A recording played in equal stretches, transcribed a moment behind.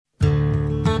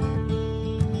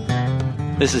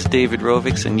This is David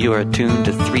Rovix, and you are tuned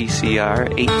to 3CR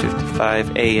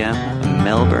 8:55 AM,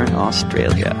 Melbourne,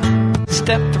 Australia.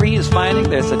 Step 3 is finding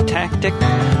there's a tactic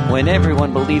when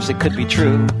everyone believes it could be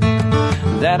true.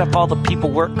 That if all the people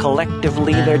work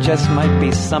collectively, there just might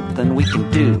be something we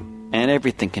can do, and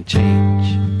everything can change.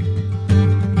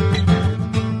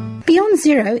 Beyond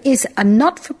Zero is a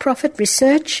not-for-profit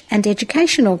research and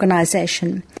education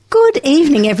organisation. Good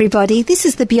evening, everybody. This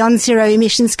is the Beyond Zero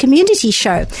Emissions Community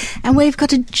Show, and we've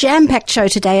got a jam-packed show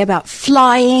today about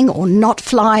flying or not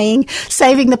flying,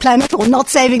 saving the planet or not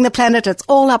saving the planet. It's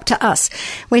all up to us.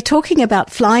 We're talking about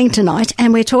flying tonight,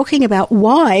 and we're talking about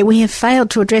why we have failed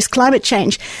to address climate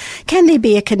change. Can there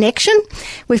be a connection?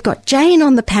 We've got Jane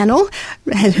on the panel,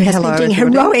 who has been doing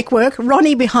heroic work,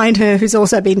 Ronnie behind her, who's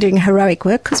also been doing heroic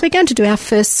work, because we're going to do our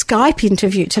first Skype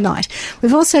interview tonight.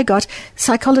 We've also got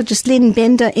psychologist Lynn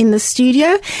Bender in the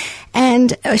studio,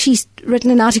 and she's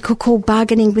written an article called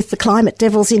Bargaining with the Climate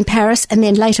Devils in Paris, and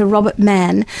then later Robert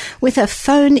Mann with a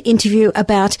phone interview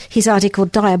about his article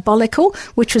Diabolical,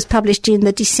 which was published in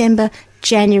the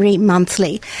December-January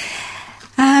monthly.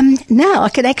 Now I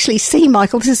can actually see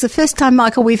Michael. This is the first time,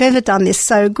 Michael, we've ever done this,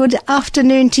 so good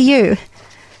afternoon to you.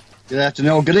 Good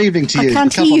afternoon, or good evening to you. I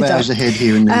can't a couple of hours ahead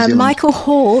here in New Zealand. Michael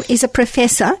Hall is a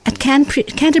professor at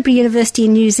Canterbury University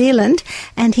in New Zealand,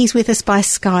 and he's with us by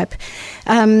Skype.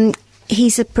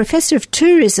 He's a professor of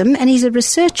tourism, and he's a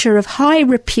researcher of high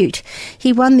repute.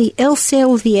 He won the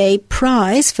Elsevier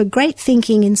Prize for Great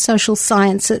Thinking in Social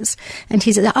Sciences, and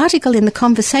his article in The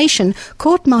Conversation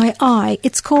caught my eye.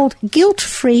 It's called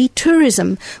Guilt-Free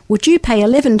Tourism. Would you pay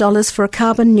 $11 for a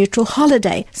carbon-neutral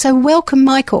holiday? So welcome,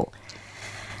 Michael.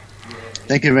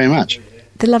 Thank you very much.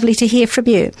 Lovely to hear from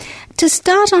you. To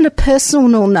start on a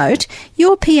personal note,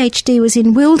 your PhD was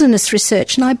in wilderness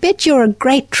research, and I bet you're a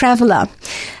great traveller.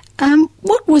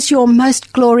 What was your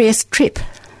most glorious trip?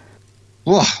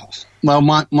 Well,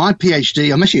 my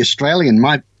PhD, I'm actually Australian.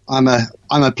 I'm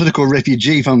a political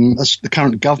refugee from the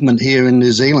current government here in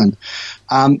New Zealand.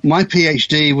 My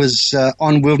PhD was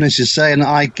on wilderness essay, and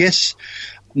I guess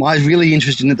I was really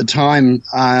interested in at the time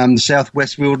the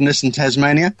southwest wilderness in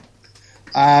Tasmania.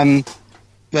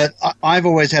 But I've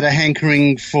always had a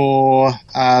hankering for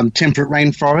temperate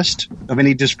rainforest of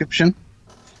any description.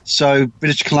 So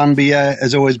British Columbia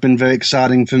has always been very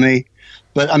exciting for me.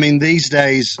 But, I mean, these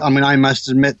days, I must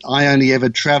admit, I only ever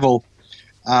travel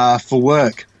for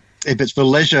work. If it's for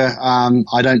leisure,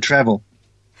 I don't travel.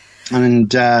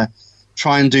 And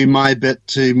try and do my bit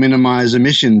to minimise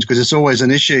emissions, because it's always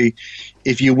an issue.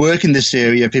 If you work in this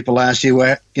area, people ask you,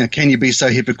 well, can you be so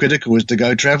hypocritical as to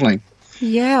go travelling?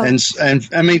 Yeah, and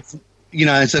I mean,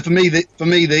 so for me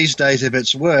these days, if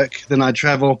it's work, then I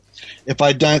travel. If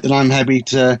I don't, then I'm happy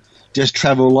to just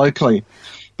travel locally.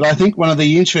 But I think one of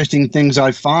the interesting things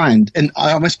I find, and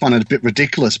I almost find it a bit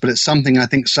ridiculous, but it's something I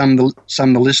think some of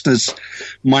the listeners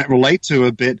might relate to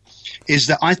a bit, is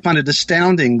that I find it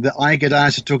astounding that I get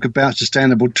asked to talk about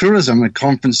sustainable tourism at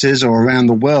conferences or around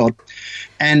the world,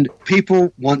 and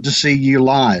people want to see you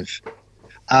live.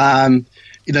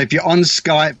 If you're on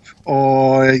Skype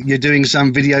or you're doing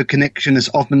some video connection, it's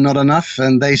often not enough,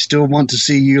 and they still want to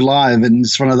see you live. And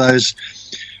it's one of those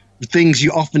things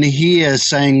you often hear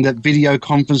saying that video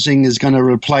conferencing is going to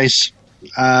replace,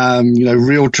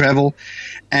 real travel,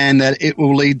 and that it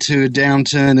will lead to a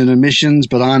downturn in emissions,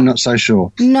 but I'm not so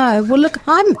sure. No. Well, look,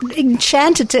 I'm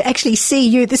enchanted to actually see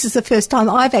you. This is the first time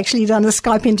I've actually done a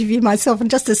Skype interview myself, and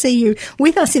just to see you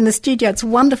with us in the studio, it's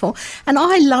wonderful. And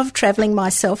I love travelling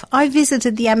myself. I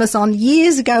visited the Amazon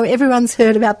years ago. Everyone's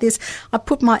heard about this. It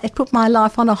put my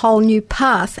life on a whole new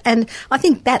path, and I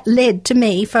think that led to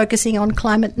me focusing on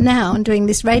climate now and doing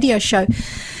this radio show.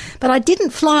 But I didn't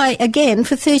fly again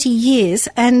for 30 years,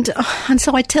 and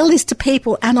so I tell this to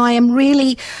people, and I am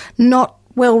really not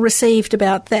well received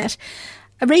about that.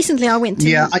 Recently I went to...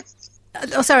 Yeah, I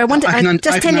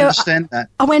understand that.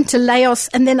 I went to Laos,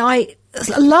 and then I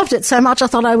loved it so much I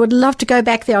thought I would love to go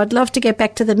back there. I'd love to get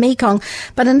back to the Mekong,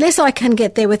 but unless I can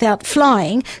get there without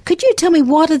flying, could you tell me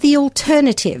what are the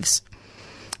alternatives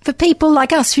for people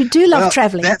like us who do love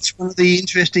travelling? That's one of the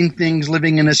interesting things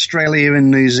living in Australia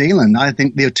and New Zealand. I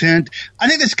think there's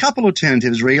a couple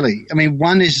alternatives, really. I mean,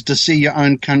 one is to see your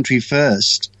own country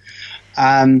first.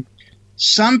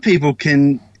 Some people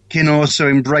can also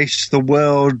embrace the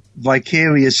world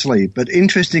vicariously, but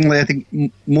interestingly, I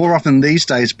think more often these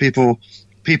days people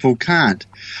can't.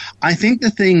 I think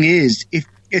the thing is, if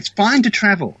it's fine to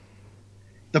travel,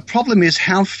 the problem is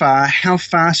how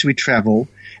fast we travel,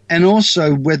 and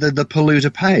also whether the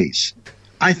polluter pays.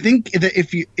 I think that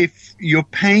if you're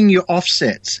paying your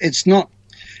offsets, it's not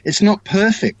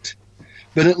perfect,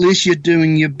 but at least you're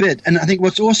doing your bit. And I think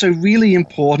what's also really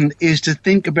important is to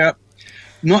think about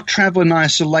not travel in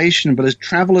isolation, but as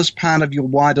travel as part of your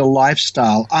wider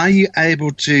lifestyle. Are you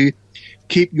able to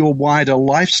keep your wider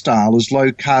lifestyle as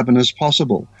low carbon as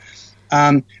possible?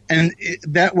 And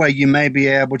that way you may be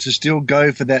able to still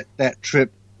go for that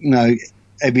trip,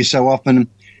 every so often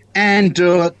and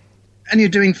do it, and you're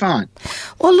doing fine.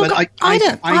 Well, look, but I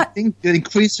think that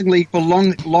increasingly for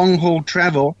long-haul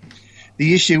travel,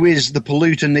 the issue is the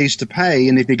polluter needs to pay,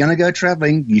 and if you're going to go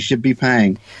travelling, you should be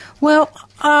paying. Well,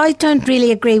 I don't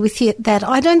really agree with you that.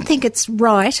 I don't think it's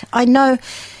right. I know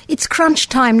it's crunch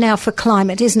time now for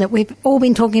climate, isn't it? We've all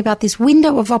been talking about this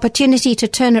window of opportunity to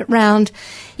turn it round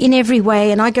in every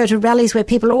way. And I go to rallies where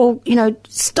people all,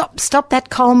 stop that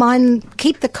coal mine,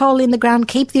 keep the coal in the ground,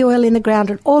 keep the oil in the ground,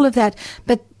 and all of that.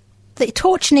 But the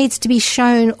torch needs to be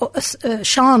shone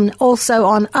also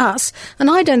on us. And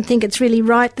I don't think it's really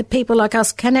right that people like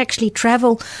us can actually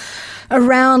travel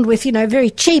around with, very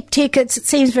cheap tickets. It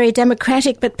seems very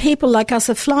democratic, but people like us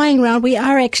are flying around. We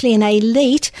are actually an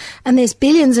elite, and there's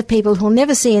billions of people who'll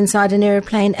never see inside an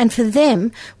aeroplane. And for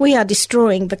them, we are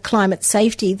destroying the climate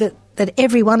safety that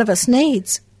every one of us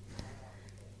needs.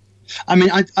 I mean,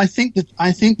 I think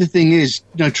the thing is,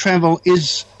 travel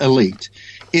is elite.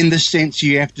 In the sense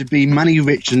you have to be money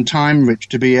rich and time rich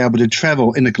to be able to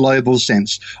travel in a global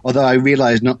sense. Although I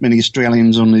realise not many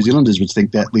Australians or New Zealanders would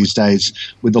think that these days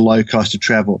with the low cost of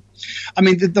travel. I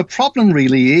mean, the problem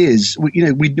really is,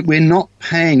 we're not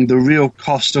paying the real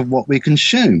cost of what we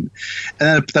consume.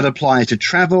 And that applies to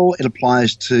travel, it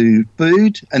applies to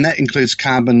food, and that includes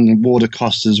carbon and water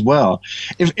costs as well.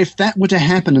 If that were to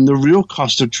happen and the real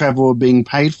cost of travel were being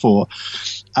paid for,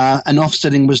 and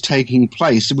offsetting was taking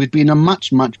place, we'd be in a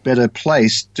much, much better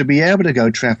place to be able to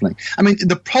go travelling. I mean,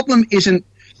 the problem isn't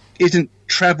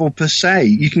travel per se.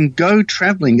 You can go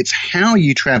travelling. It's how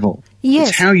you travel. Yes.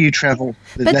 It's how you travel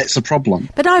that's the problem.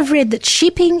 But I've read that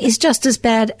shipping is just as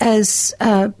bad as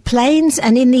planes,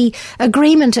 and in the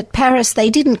agreement at Paris, they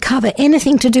didn't cover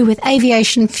anything to do with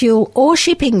aviation fuel or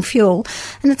shipping fuel.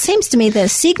 And it seems to me the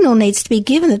signal needs to be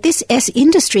given that this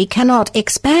industry cannot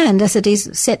expand as it is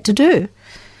set to do.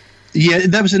 Yeah,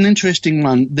 that was an interesting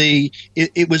one.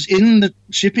 It was in the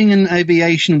shipping and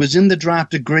aviation was in the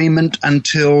draft agreement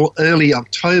until early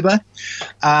October.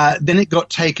 Then it got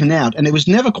taken out, and it was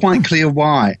never quite clear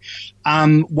why.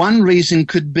 One reason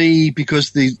could be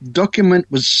because the document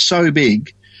was so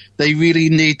big, they really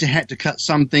had to cut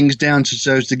some things down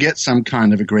so as to get some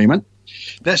kind of agreement.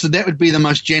 That would be the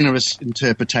most generous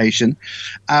interpretation.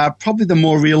 Probably the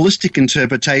more realistic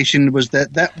interpretation was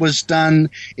that was done.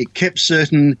 It kept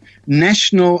certain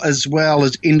national as well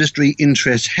as industry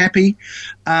interests happy,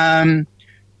 and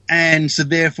so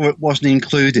therefore it wasn't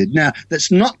included. Now, that's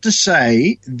not to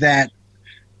say that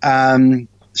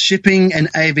shipping and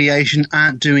aviation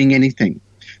aren't doing anything.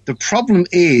 The problem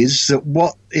is that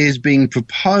what is being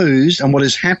proposed and what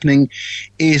is happening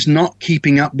is not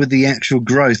keeping up with the actual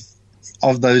growth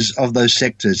of those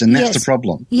sectors, and that's the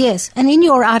problem. Yes, and in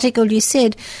your article you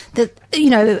said that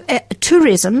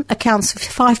tourism accounts for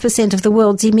 5% of the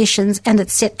world's emissions, and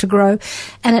it's set to grow,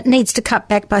 and it needs to cut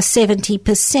back by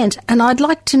 70%. And I'd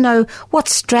like to know, what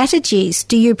strategies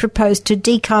do you propose to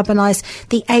decarbonise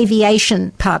the aviation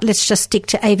part? Let's just stick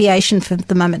to aviation for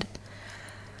the moment.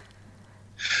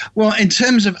 Well, in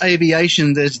terms of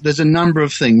aviation, there's a number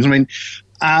of things. I mean,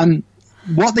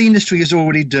 what the industry is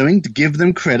already doing, to give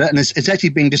them credit, and it's actually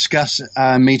being discussed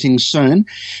meetings soon,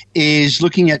 is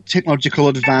looking at technological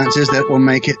advances that will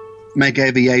make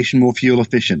aviation more fuel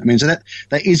efficient. I mean, so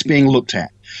that is being looked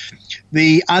at.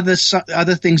 The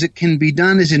other things that can be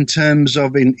done is in terms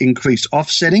of increased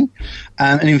offsetting,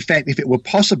 and in fact, if it were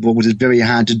possible, which is very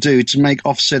hard to do, to make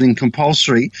offsetting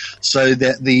compulsory, so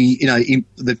that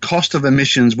the cost of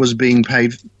emissions was being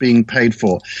paid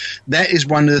for. That is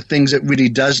one of the things that really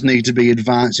does need to be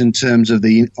advanced in terms of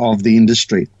the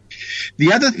industry.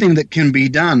 The other thing that can be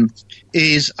done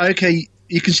is, okay,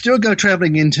 you can still go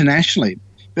travelling internationally,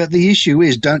 but the issue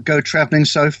is don't go travelling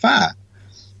so far.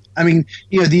 I mean,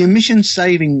 the emission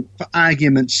saving, for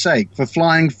argument's sake, for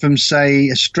flying from, say,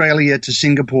 Australia to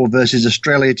Singapore versus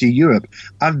Australia to Europe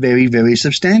are very, very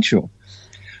substantial.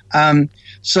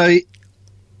 So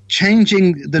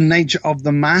changing the nature of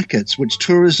the markets which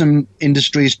tourism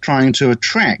industry is trying to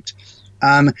attract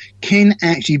can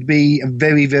actually be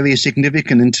very, very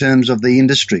significant in terms of the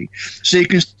industry. So you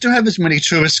can still have as many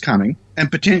tourists coming and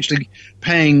potentially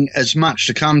paying as much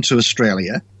to come to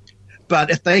Australia. But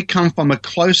if they come from a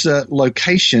closer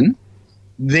location,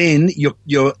 then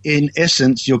you're in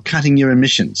essence, you're cutting your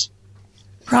emissions.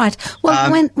 Right.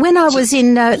 Well, when I was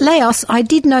in Laos, I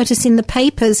did notice in the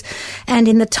papers and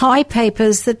in the Thai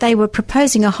papers that they were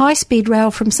proposing a high-speed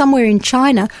rail from somewhere in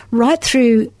China right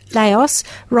through Laos,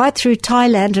 right through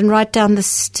Thailand and right down to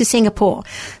Singapore.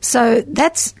 So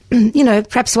that's,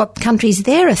 perhaps what countries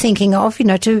there are thinking of,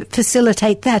 to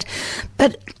facilitate that.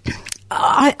 But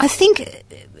I think...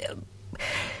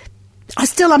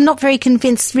 I'm not very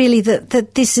convinced, really,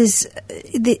 that this is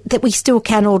that we still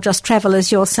can all just travel,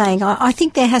 as you're saying. I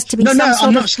think there has to be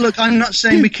Look, I'm not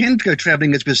saying we can go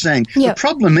travelling, as we're saying. The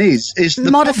problem is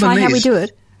modify how we do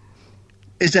it.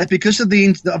 Is that because of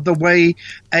the way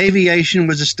aviation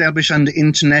was established under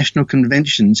international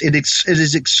conventions, it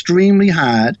is extremely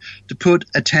hard to put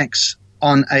a tax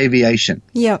on aviation.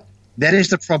 Yeah. That is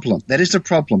the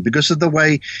problem. Because of the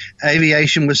way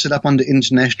aviation was set up under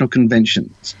international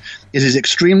conventions. It is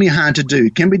extremely hard to do.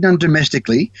 It can be done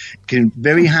domestically. It can be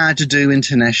very hard to do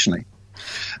internationally.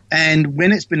 And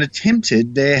when it's been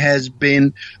attempted, there has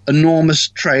been enormous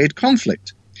trade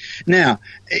conflict. Now,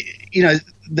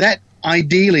 that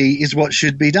ideally is what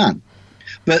should be done.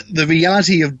 But the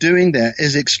reality of doing that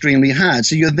is extremely hard.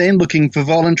 So you're then looking for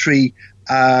voluntary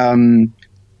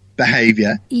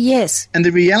behaviour. Yes. And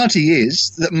the reality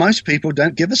is that most people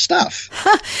don't give a stuff.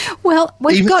 Well,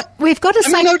 we've got to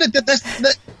say...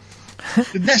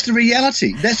 That's the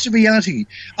reality. That's the reality.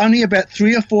 Only about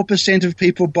 3 or 4% of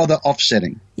people bother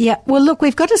offsetting. Yeah. Well, look,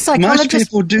 we've got a psychologist. Most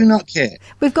people do not care.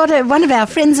 We've got one of our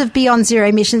friends of Beyond Zero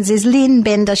Emissions is Lynn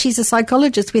Bender. She's a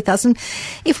psychologist with us. And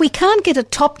if we can't get a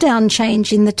top-down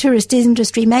change in the tourist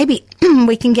industry, maybe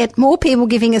we can get more people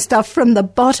giving us stuff from the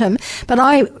bottom. But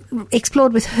I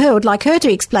explored with her, would like her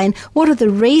to explain what are the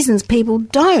reasons people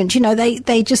don't.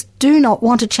 They just do not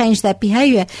want to change that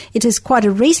behaviour. It is quite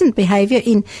a recent behaviour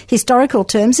in historical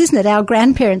terms, isn't it? Our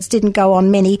grandparents didn't go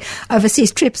on many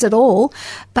overseas trips at all.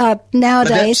 But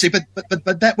nowadays...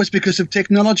 But that was because of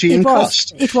technology and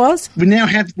cost. It was. We now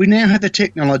have the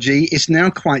technology. It's now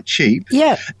quite cheap.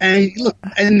 Yeah. And look,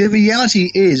 and the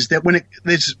reality is that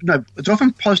it's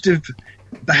often positive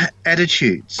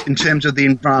attitudes in terms of the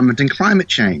environment and climate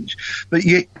change, but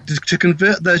yet to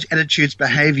convert those attitudes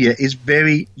behaviour is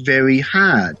very, very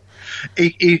hard.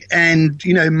 And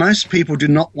most people do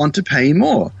not want to pay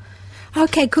more.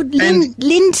 Okay, could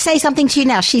Lynn say something to you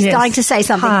now? She's dying to say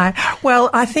something. Hi. Well,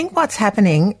 I think what's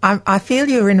happening, I feel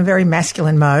you're in a very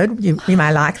masculine mode, you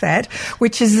may like that,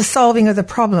 which is the solving of the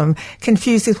problem,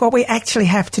 confused with what we actually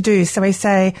have to do. So we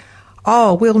say,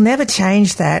 we'll never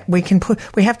change that. We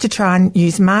have to try and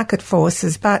use market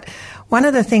forces. But one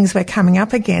of the things we're coming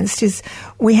up against is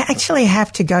we actually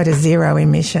have to go to zero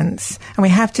emissions, and we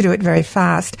have to do it very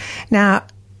fast. Now,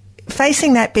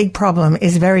 facing that big problem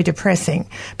is very depressing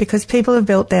because people have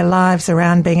built their lives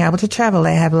around being able to travel.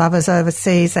 They have lovers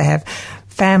overseas, they have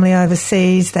family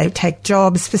overseas, they take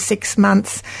jobs for 6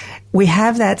 months. We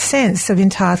have that sense of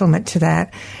entitlement to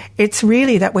that. It's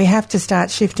really that we have to start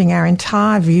shifting our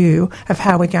entire view of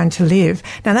how we're going to live.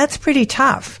 Now, that's pretty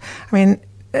tough. I mean,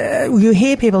 you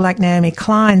hear people like Naomi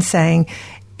Klein saying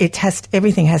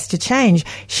everything has to change.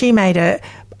 She made a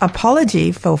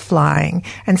apology for flying,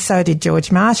 and so did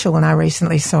George Marshall when I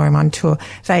recently saw him on tour.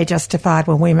 They justified,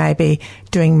 we may be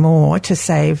doing more to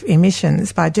save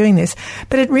emissions by doing this.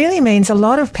 But it really means a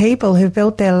lot of people who've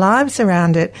built their lives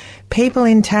around it, people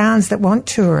in towns that want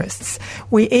tourists.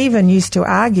 We even used to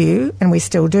argue, and we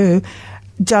still do,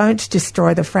 don't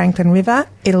destroy the Franklin River.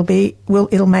 It'll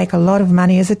make a lot of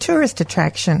money as a tourist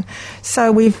attraction.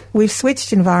 So we've switched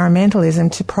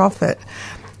environmentalism to profit,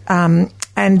 and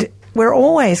we're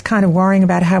always kind of worrying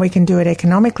about how we can do it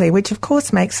economically, which of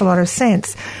course makes a lot of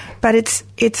sense, but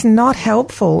it's not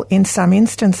helpful in some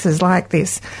instances like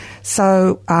this.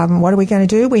 So what are we going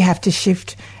to do? We have to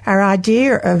shift our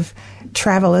idea of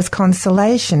travel as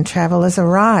consolation, travel as a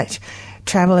right,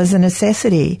 travel as a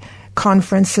necessity.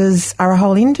 Conferences are a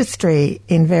whole industry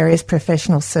in various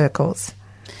professional circles.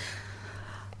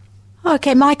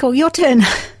 Okay, Michael, your turn.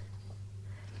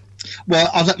 Well,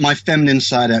 I'll let my feminine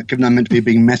side out, given I'm meant to be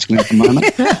being masculine at the moment.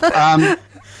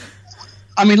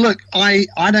 Look, I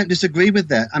don't disagree with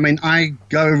that. I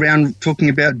go around talking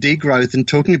about degrowth and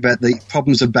talking about the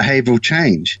problems of behavioural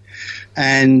change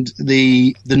and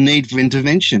the need for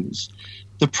interventions.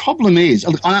 The problem is,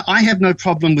 I have no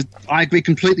problem with, I agree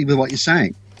completely with what you're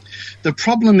saying. The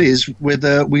problem is,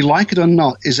 whether we like it or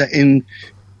not, is that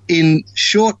in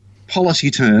short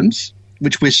policy terms,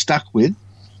 which we're stuck with,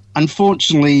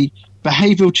 unfortunately,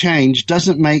 behavioural change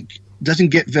doesn't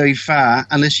get very far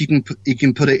unless you can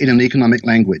put it in an economic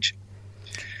language.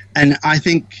 And I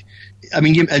think I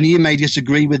mean, you may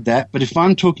disagree with that, but if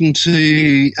I'm talking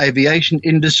to aviation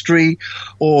industry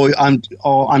or I'm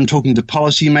talking to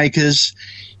policymakers,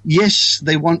 yes,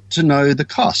 they want to know the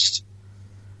cost,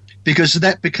 because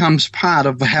that becomes part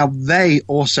of how they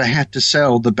also have to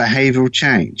sell the behavioral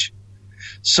change.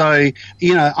 So,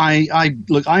 you know,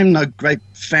 I'm no great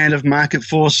fan of market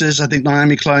forces. I think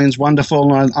Naomi Klein's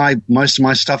wonderful, and most of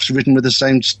my stuff's written with the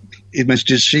same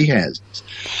image as she has.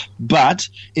 But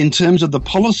in terms of the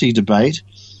policy debate,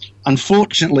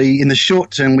 unfortunately, in the short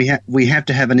term, we have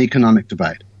to have an economic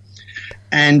debate.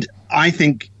 And I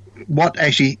think what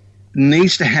actually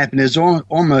needs to happen is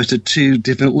almost at two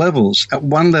different levels. At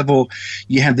one level,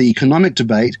 you have the economic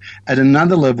debate. At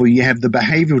another level, you have the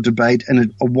behavioral debate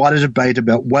and a wider debate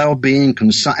about well-being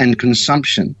and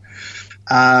consumption.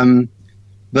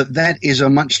 But that is a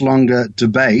much longer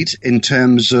debate in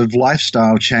terms of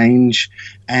lifestyle change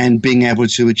and being able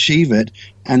to achieve it.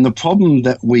 And the problem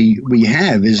that we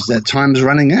have is that time's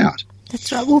running out.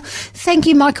 That's right. Well, thank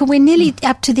you, Michael. We're nearly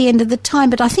up to the end of the time,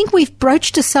 but I think we've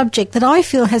broached a subject that I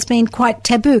feel has been quite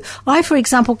taboo. I, for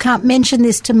example, can't mention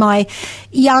this to my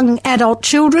young adult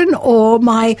children or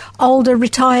my older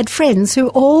retired friends who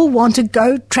all want to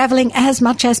go travelling as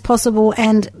much as possible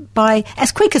and by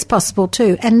as quick as possible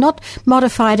too, and not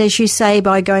modified, as you say,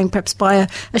 by going perhaps by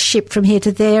a ship from here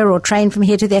to there or train from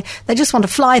here to there. They just want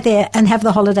to fly there and have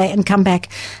the holiday and come back.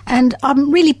 And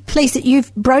I'm really pleased that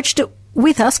you've broached it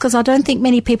with us, because I don't think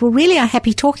many people really are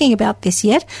happy talking about this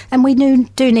yet, and we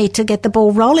do need to get the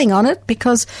ball rolling on it,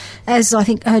 because as I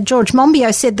think George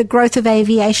Monbiot said, the growth of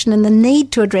aviation and the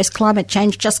need to address climate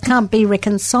change just can't be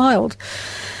reconciled.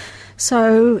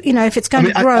 So, you know, if it's going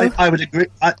to grow... I would agree.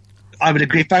 I would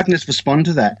agree. If I can just respond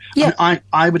to that, yeah.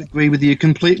 I would agree with you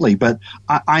completely, but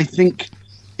I think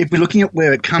if we're looking at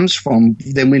where it comes from,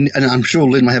 then and I'm sure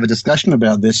Lynn will have a discussion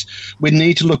about this, we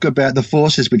need to look about the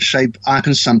forces which shape our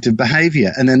consumptive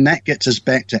behaviour. And then that gets us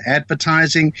back to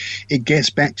advertising. It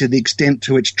gets back to the extent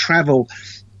to which travel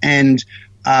and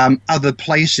other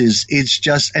places it's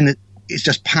just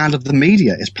part of the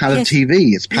media. It's part of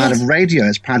TV. It's part of radio.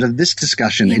 It's part of this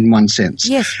discussion in one sense.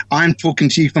 Yes. I'm talking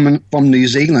to you from New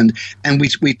Zealand, and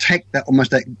we take that almost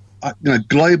that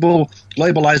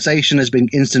globalization has been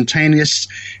instantaneous,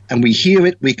 and we hear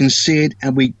it, we can see it,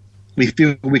 and we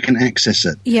feel we can access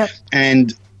it. Yep.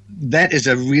 And that is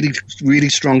a really, really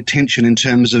strong tension in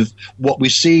terms of what we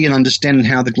see and understand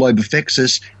how the globe affects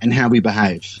us and how we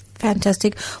behave.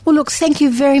 Fantastic. Well, look, thank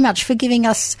you very much for giving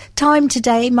us time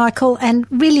today, Michael, and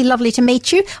really lovely to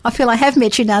meet you. I feel I have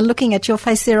met you now, looking at your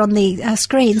face there on the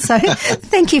screen. So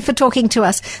thank you for talking to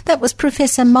us. That was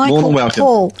Professor Michael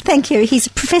Paul. Thank you. He's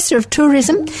a Professor of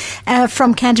Tourism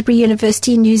from Canterbury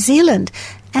University in New Zealand.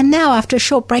 And now, after a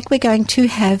short break, we're going to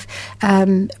have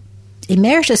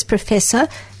Emeritus Professor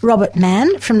Robert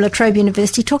Mann from La Trobe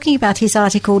University talking about his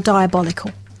article, Diabolical.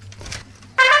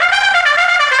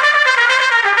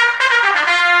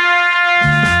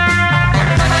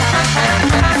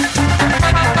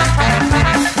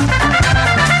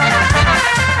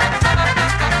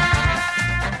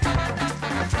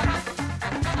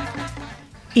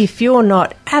 If you're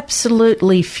not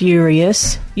absolutely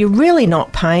furious, you're really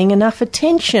not paying enough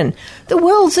attention. The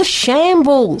world's a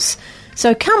shambles.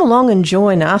 So come along and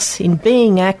join us in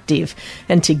being active,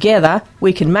 and together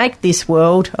we can make this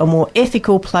world a more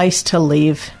ethical place to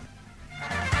live.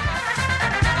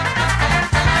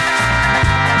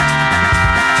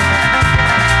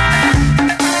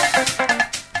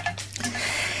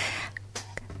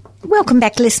 Welcome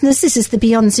back, listeners. This is the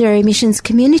Beyond Zero Emissions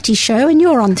Community Show, and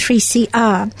you're on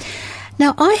 3CR.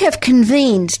 Now, I have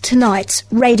convened tonight's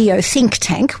radio think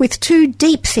tank with two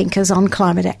deep thinkers on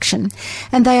climate action,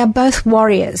 and they are both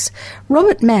warriors.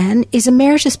 Robert Mann is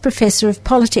Emeritus Professor of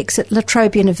Politics at La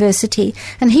Trobe University,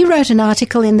 and he wrote an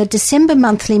article in the December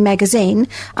Monthly magazine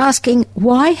asking,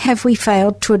 why have we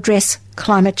failed to address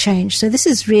climate change? So this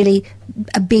is really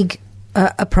a big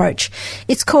approach.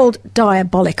 It's called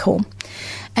Diabolical.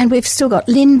 And we've still got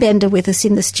Lynn Bender with us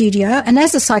in the studio. And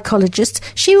as a psychologist,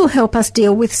 she will help us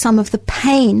deal with some of the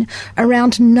pain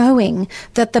around knowing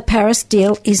that the Paris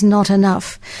deal is not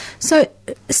enough. So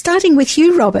starting with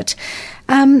you, Robert,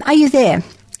 are you there?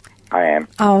 I am.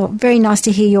 Oh, very nice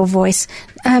to hear your voice.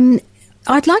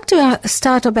 I'd like to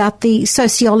start about the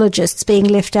sociologists being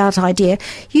left out idea.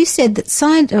 You said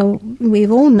that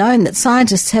we've all known that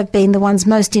scientists have been the ones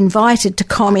most invited to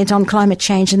comment on climate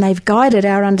change, and they've guided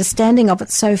our understanding of it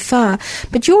so far.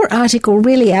 But your article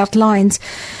really outlines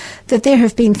that there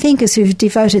have been thinkers who've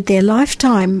devoted their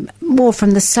lifetime more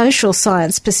from the social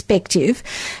science perspective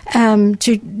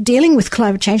to dealing with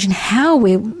climate change and how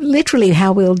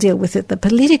we'll deal with it, the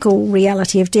political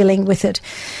reality of dealing with it.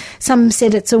 Some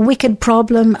said it's a wicked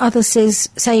problem. Others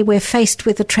say we're faced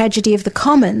with the tragedy of the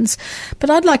commons.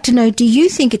 But I'd like to know, do you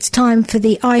think it's time for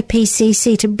the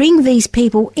IPCC to bring these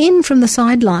people in from the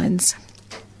sidelines?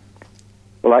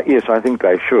 Well, yes, I think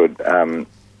they should. The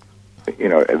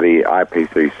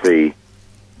IPCC,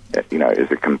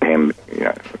 is a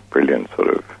brilliant sort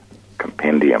of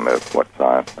compendium of what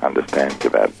science understands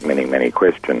about many, many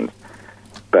questions.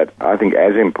 But I think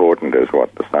as important as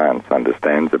what the science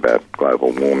understands about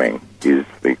global warming is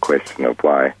the question of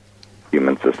why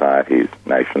human societies,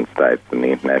 nation-states and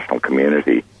the international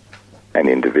community and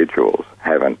individuals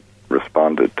haven't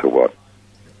responded to what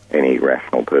any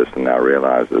rational person now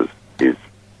realises is,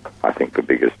 I think, the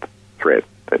biggest threat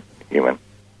that human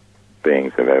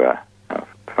beings have ever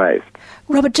faced.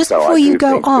 Robert, before you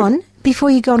go on,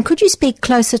 could you speak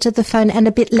closer to the phone and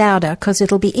a bit louder, because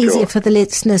it'll be easier for the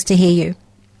listeners to hear you?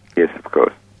 Yes, of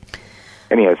course.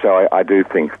 Anyhow, so I do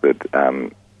think that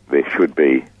there should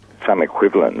be some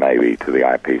equivalent maybe to the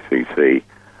IPCC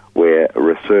where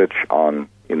research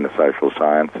in the social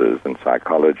sciences and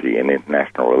psychology and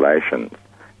international relations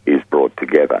is brought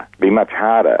together. It'd be much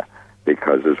harder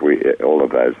because all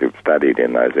of those who've studied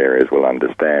in those areas will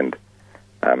understand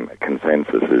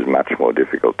consensus is much more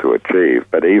difficult to achieve.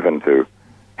 But even to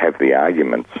have the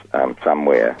arguments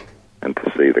somewhere and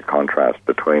to see the contrast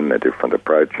between the different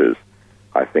approaches,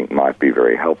 I think might be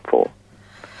very helpful.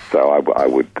 So I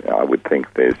would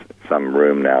think there's some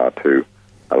room now to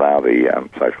allow the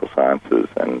social sciences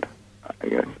and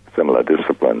similar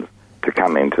disciplines to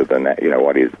come into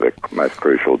what is the most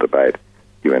crucial debate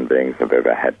human beings have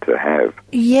ever had to have.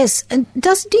 Yes. And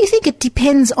do you think it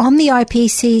depends on the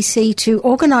IPCC to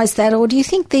organise that, or do you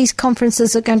think these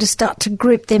conferences are going to start to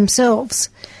group themselves?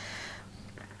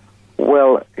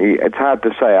 Well, it's hard to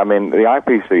say. I mean, the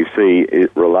IPCC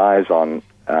relies on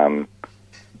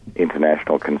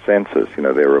international consensus.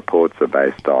 Their reports are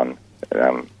based on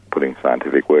putting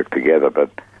scientific work together, but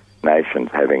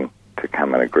nations having to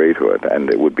come and agree to it.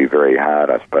 And it would be very hard,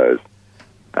 I suppose,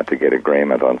 to get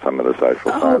agreement on some of the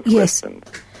social science questions.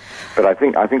 But I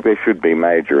think there should be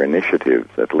major initiatives,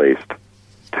 at least,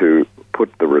 to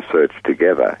put the research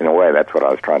together. In a way, that's what I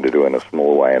was trying to do in a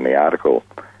small way in the article,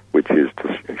 which is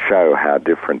to show how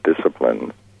different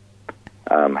disciplines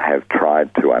have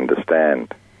tried to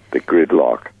understand the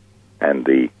gridlock and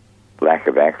the lack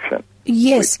of action,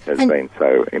 which has been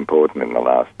so important in the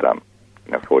last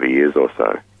 40 years or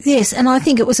so. Yes, and I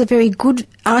think it was a very good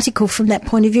article from that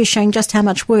point of view, showing just how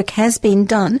much work has been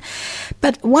done.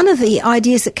 But one of the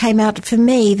ideas that came out for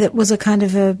me that was a kind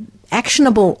of a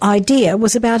actionable idea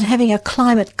was about having a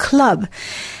climate club.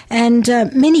 And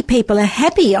many people are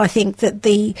happy, I think, that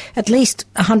at least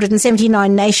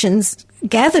 179 nations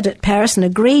gathered at Paris and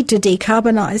agreed to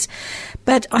decarbonise.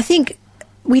 But I think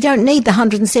we don't need the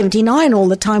 179 all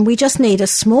the time. We just need a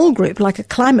small group, like a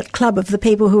climate club of the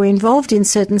people who are involved in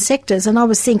certain sectors. And I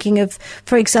was thinking of,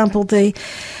 for example, the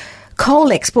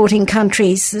coal exporting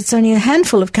countries. It's only a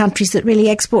handful of countries that really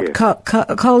export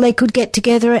coal. They could get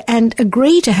together and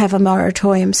agree to have a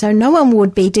moratorium. So no one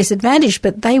would be disadvantaged,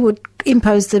 but they would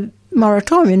impose the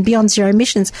moratorium. Beyond Zero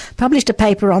Emissions published a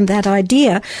paper on that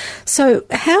idea. So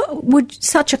how would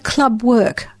such a club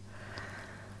work?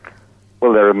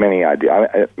 Well, there are many ideas.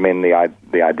 I mean,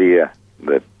 the idea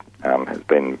that has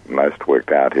been most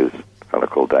worked out is a fellow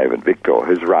called David Victor,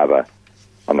 who's rather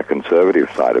on the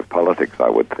conservative side of politics, I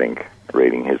would think,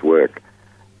 reading his work.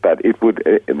 But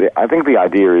I think the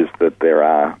idea is that there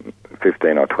are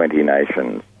 15 or 20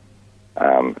 nations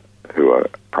who are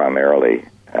primarily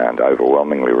and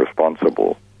overwhelmingly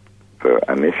responsible for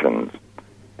emissions,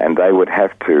 and they would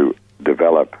have to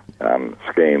develop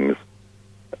schemes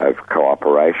of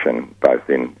cooperation, both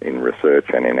in research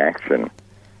and in action,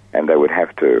 and they would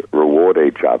have to reward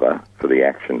each other for the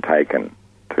action taken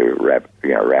to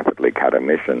rapidly cut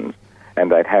emissions,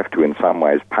 and they'd have to in some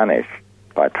ways punish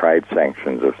by trade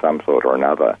sanctions of some sort or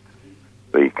another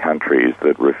the countries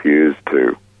that refuse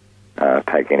to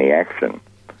take any action.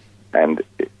 And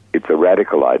it's a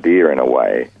radical idea in a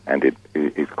way, and it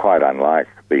is quite unlike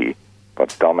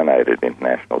what's dominated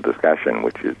international discussion,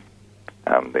 which is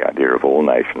the idea of all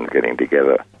nations getting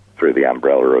together through the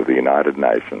umbrella of the United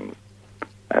Nations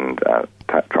and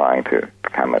trying to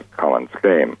come at a common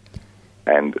scheme.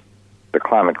 And the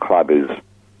Climate Club is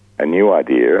a new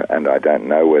idea, and I don't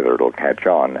know whether it'll catch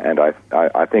on. And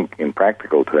I think in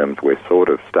practical terms we're sort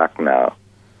of stuck now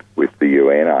with the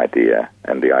UN idea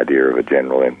and the idea of a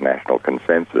general international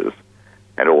consensus,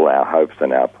 And all our hopes are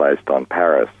now placed on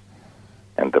Paris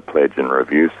and the pledge and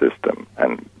review system.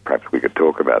 And perhaps we could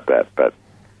talk about that, but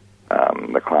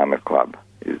the Climate Club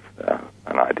is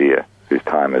an idea whose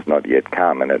time has not yet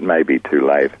come, and it may be too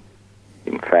late,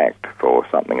 in fact, for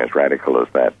something as radical as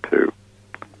that to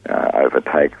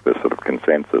overtake the sort of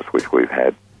consensus which we've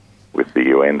had with the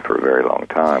UN for a very long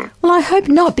time. Well, I hope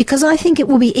not, because I think it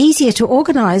will be easier to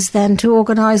organise than to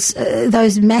organise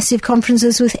those massive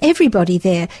conferences with everybody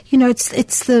there. You know, it's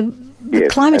the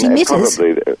climate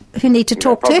emitters who need to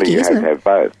talk turkey, isn't it? You have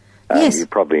both. Yes. You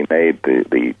probably need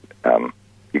the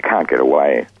you can't get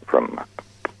away from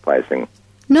placing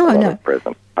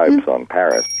present hopes on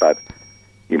Paris, but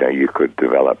you could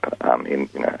develop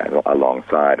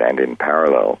alongside and in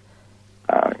parallel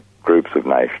groups of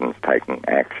nations taking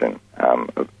action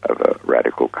of a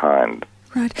radical kind,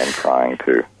 right, and trying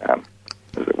to,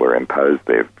 as it were, impose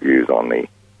their views on the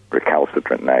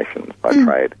recalcitrant nations by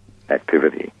trade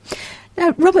activity.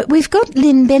 Now, Robert, we've got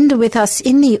Lynn Bender with us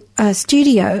in the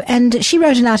studio, and she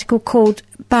wrote an article called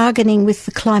Bargaining with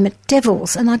the Climate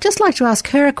Devils, and I'd just like to ask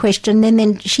her a question, and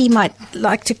then she might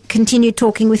like to continue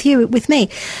talking with me.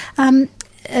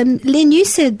 Lynn, you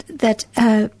said that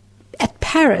at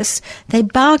Paris they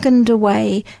bargained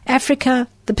away Africa,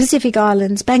 the Pacific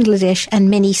Islands, Bangladesh, and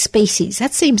many species.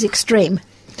 That seems extreme.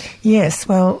 Yes,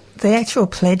 well, the actual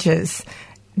pledges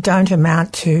don't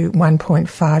amount to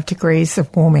 1.5 degrees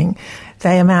of warming.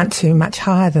 They amount to much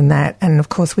higher than that, and of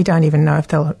course we don't even know if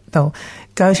they'll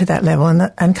go to that level. And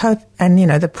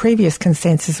the previous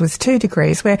consensus was 2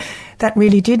 degrees, where that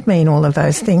really did mean all of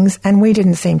those things, and we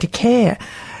didn't seem to care.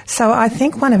 So I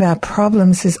think one of our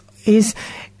problems is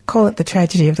call it the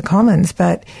tragedy of the commons,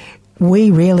 but we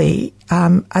really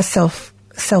are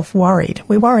self-worried.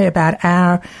 We worry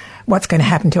about what's going to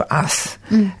happen to us,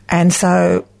 and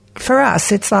so. For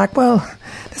us, it's like, well,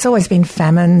 there's always been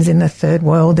famines in the third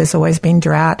world. There's always been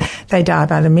drought. They die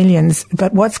by the millions.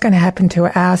 But what's going to happen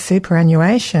to our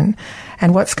superannuation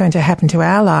and what's going to happen to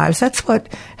our lives? That's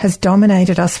what has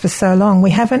dominated us for so long.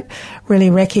 We haven't really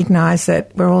recognised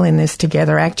that we're all in this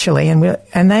together, actually,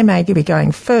 and they may be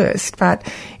going first, but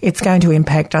it's going to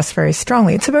impact us very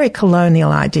strongly. It's a very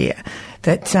colonial idea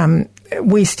that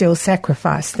we still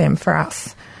sacrifice them for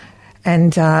us.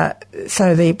 And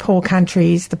so the poor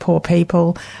countries, the poor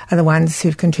people are the ones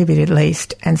who've contributed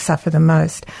least and suffer the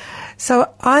most.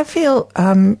 So I feel,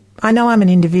 I know I'm an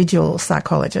individual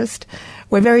psychologist.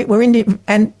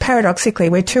 And paradoxically,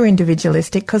 we're too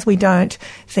individualistic because we don't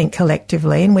think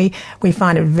collectively, and we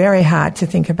find it very hard to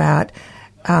think about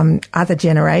other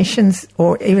generations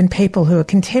or even people who are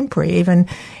contemporary,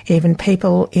 even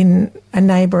people in a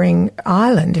neighbouring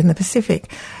island in the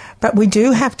Pacific. But we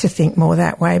do have to think more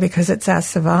that way because it's our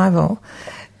survival.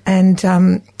 And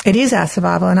it is our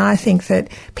survival, and I think that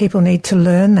people need to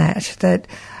learn that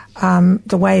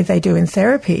the way they do in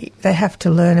therapy, they have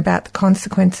to learn about the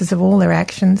consequences of all their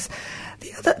actions.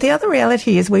 The other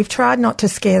reality is we've tried not to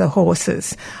scare the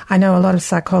horses. I know a lot of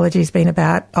psychology has been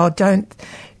about,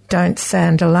 don't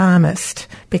sound alarmist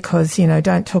because,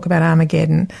 don't talk about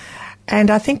Armageddon.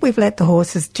 And I think we've let the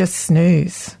horses just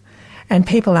snooze. And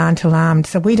people aren't alarmed,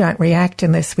 so we don't react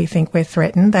unless we think we're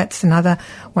threatened. That's another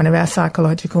one of our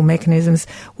psychological mechanisms.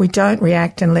 We don't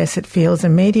react unless it feels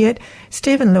immediate.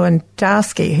 Stephen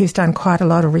Lewandowski, who's done quite a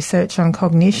lot of research on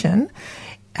cognition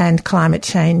and climate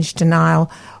change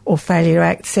denial or failure to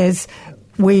act, says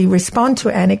we respond to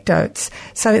anecdotes.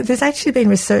 So there's actually been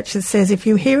research that says if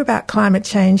you hear about climate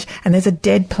change and there's a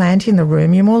dead plant in the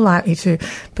room, you're more likely to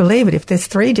believe it. If there's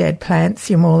 3 dead plants,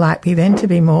 you're more likely then to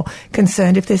be more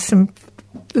concerned. If there's some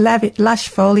lush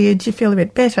foliage, you feel a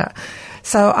bit better.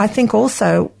 So I think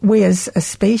also we as a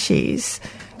species,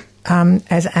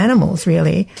 as animals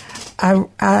really, are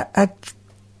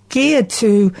geared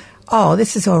to,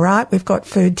 this is all right, we've got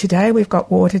food today, we've got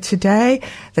water today,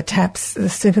 the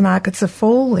supermarkets are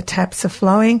full, the taps are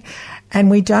flowing, and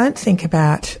we don't think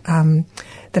about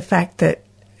the fact that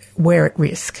we're at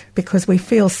risk because we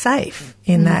feel safe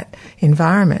in that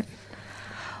environment.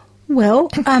 Well,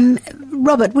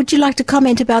 Robert, would you like to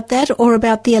comment about that or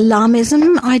about the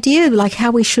alarmism idea, like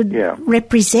how we should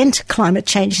represent climate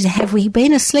change? Have we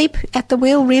been asleep at the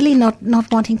wheel, really,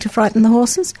 not wanting to frighten the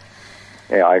horses?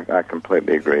 Yeah, I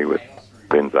completely agree with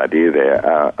Ben's idea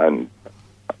there. And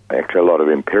actually a lot of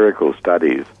empirical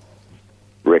studies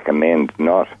recommend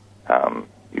not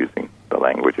using the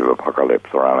language of apocalypse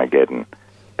or Armageddon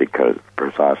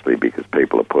precisely because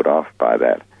people are put off by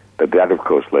that. But that, of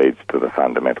course, leads to the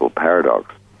fundamental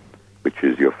paradox, which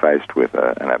is you're faced with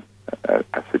a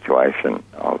situation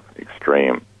of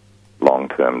extreme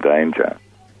long-term danger,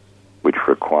 which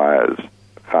requires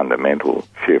fundamental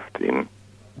shift in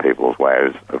people's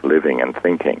ways of living and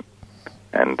thinking.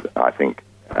 And I think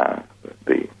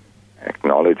the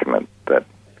acknowledgement that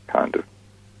kind of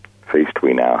feast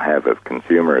we now have of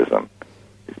consumerism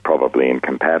is probably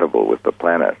incompatible with the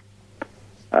planet.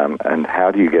 And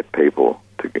how do you get people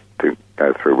to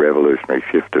go through a revolutionary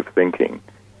shift of thinking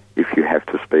if you have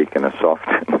to speak in a soft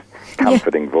and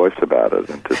comforting voice about it,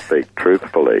 and to speak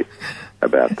truthfully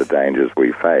about the dangers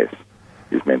we face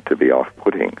is meant to be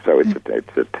off-putting. So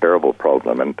it's a terrible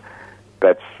problem, and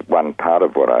that's one part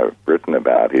of what I've written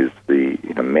about is the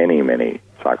many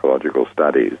psychological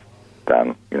studies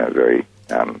done very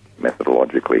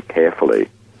methodologically carefully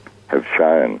have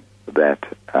shown that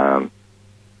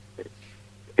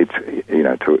it's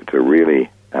to really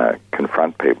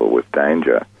confront people with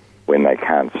danger when they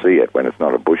can't see it, when it's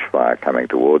not a bushfire coming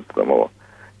towards them or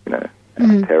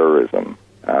terrorism,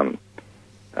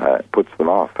 puts them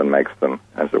off and makes them,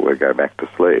 as it were, go back to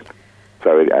sleep.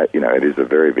 So it is a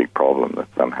very big problem that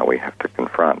somehow we have to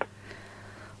confront.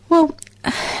 Well,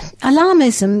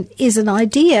 alarmism is an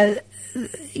idea.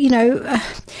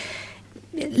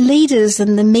 Leaders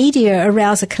and the media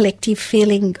arouse a collective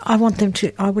feeling. I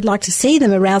would like to see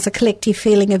them arouse a collective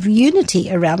feeling of unity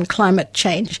around climate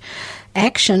change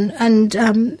action. And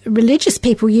religious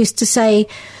people used to say,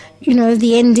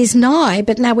 the end is nigh,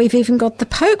 but now we've even got the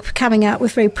Pope coming out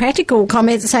with very practical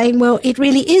comments saying, well, it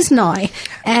really is nigh.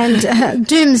 And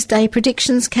doomsday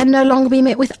predictions can no longer be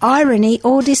met with irony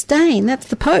or disdain. That's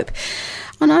the Pope.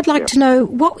 And I'd like to know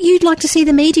what you'd like to see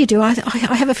the media do. I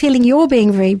have a feeling you're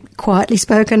being very quietly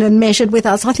spoken and measured with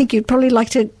us. I think you'd probably like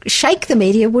to shake the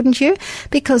media, wouldn't you?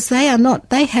 Because they've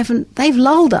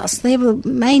lulled us. They're the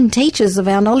main teachers of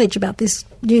our knowledge about this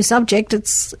new subject.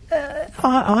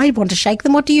 I want to shake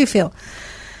them. What do you feel?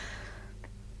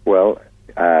 Well,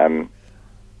 one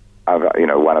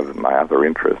of my other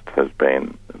interests has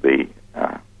been the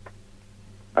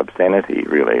obscenity,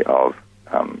 really, of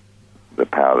the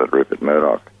power that Rupert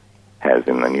Murdoch has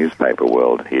in the newspaper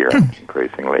world here, and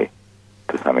increasingly,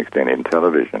 to some extent, in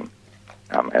television,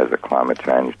 as a climate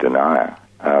change denier.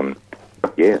 I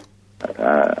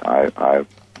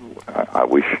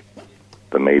wish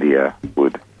the media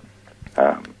would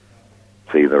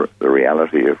see the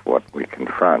reality of what we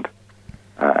confront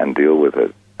and deal with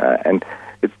it. And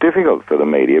it's difficult for the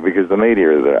media because the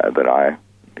media that I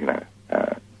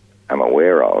am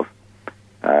aware of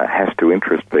has to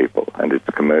interest people, and it's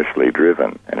commercially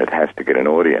driven, and it has to get an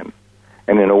audience.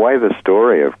 And in a way, the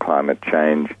story of climate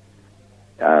change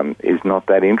is not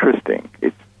that interesting.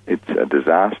 It's a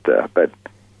disaster, but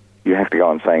you have to go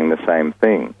on saying the same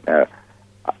thing.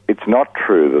 It's not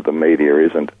true that the media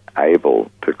isn't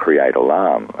able to create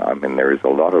alarm. I mean, there is a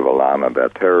lot of alarm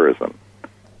about terrorism.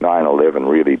 9/11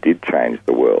 really did change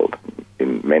the world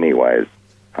in many ways,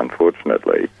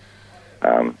 unfortunately.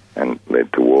 And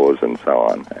led to wars and so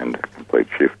on, and a complete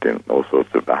shift in all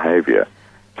sorts of behaviour.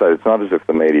 So it's not as if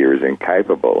the media is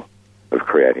incapable of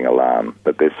creating alarm,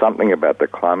 but there's something about the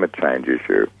climate change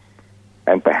issue,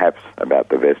 and perhaps about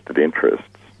the vested interests,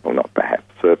 or not perhaps,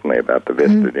 certainly about the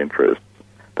vested interests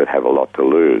that have a lot to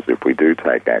lose if we do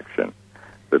take action,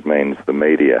 that means the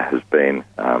media has been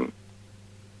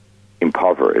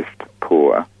impoverished,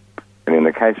 poor, and in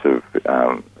the case of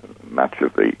much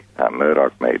of the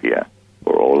Murdoch media,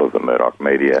 or all of the Murdoch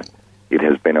media, it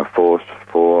has been a force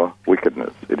for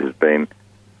wickedness. It has been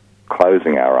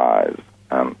closing our eyes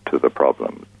to the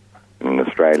problems. In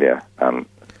Australia,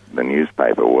 the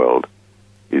newspaper world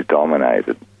is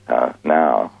dominated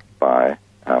now by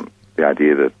the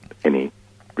idea that any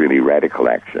really radical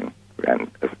action, and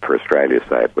for Australia,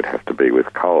 say, it would have to be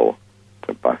with coal,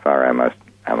 so by far our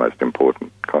most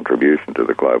important contribution to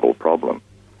the global problem.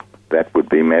 That would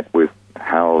be met with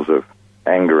howls of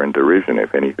anger and derision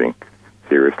if anything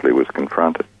seriously was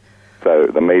confronted. So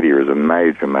the media is a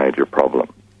major, major problem.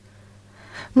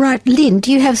 Right. Lynn,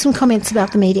 do you have some comments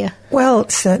about the media? Well,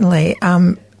 certainly.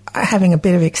 Having a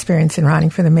bit of experience in writing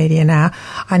for the media now,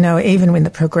 I know even with the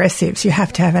progressives, you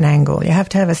have to have an angle, you have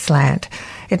to have a slant.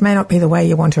 It may not be the way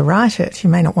you want to write it, you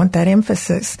may not want that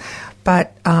emphasis,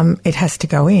 but it has to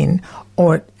go in,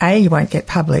 or A, you won't get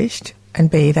published, and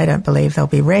B, they don't believe they'll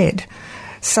be read.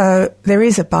 So there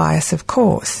is a bias, of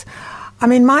course. I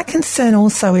mean, my concern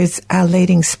also is our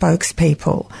leading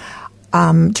spokespeople.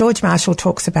 George Marshall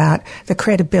talks about the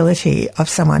credibility of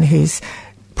someone who's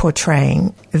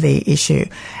portraying the issue.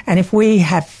 And if we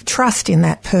have trust in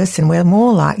that person, we're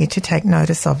more likely to take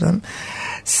notice of them.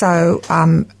 So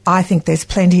I think there's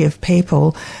plenty of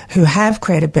people who have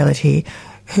credibility,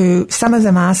 who some of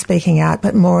them are speaking out,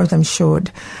 but more of them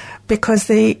should. Because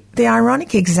the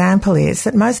ironic example is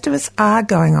that most of us are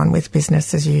going on with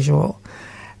business as usual.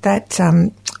 That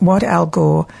what Al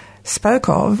Gore spoke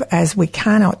of as we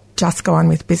cannot just go on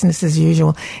with business as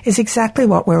usual is exactly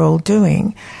what we're all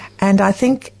doing. And I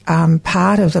think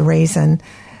part of the reason,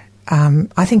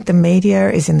 I think the media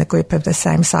is in the grip of the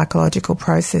same psychological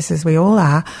process as we all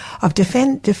are of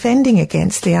defending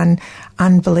against the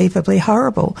unbelievably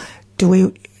horrible. Do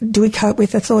we cope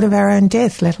with the thought of our own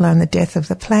death, let alone the death of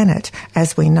the planet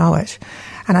as we know it?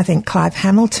 And I think Clive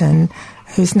Hamilton,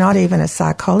 who's not even a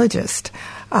psychologist,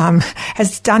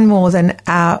 has done more than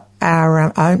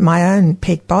my own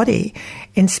peak body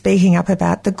in speaking up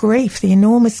about the grief, the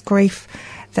enormous grief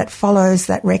that follows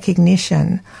that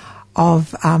recognition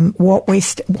of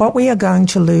what we are going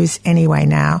to lose anyway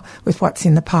now with what's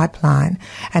in the pipeline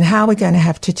and how we're going to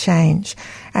have to change.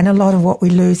 And a lot of what we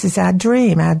lose is our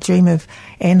dream of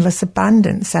endless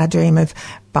abundance, our dream of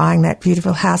buying that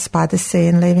beautiful house by the sea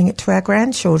and leaving it to our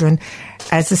grandchildren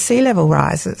as the sea level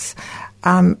rises.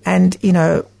 And, you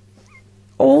know,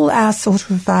 all our sort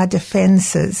of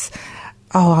defences,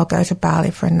 I'll go to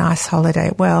Bali for a nice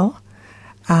holiday. Well,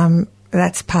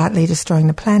 that's partly destroying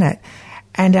the planet.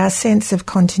 And our sense of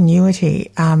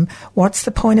continuity, what's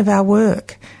the point of our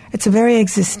work? It's a very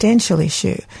existential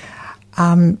issue.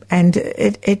 And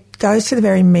it goes to the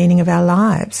very meaning of our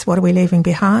lives. What are we leaving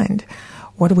behind?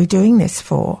 What are we doing this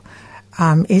for?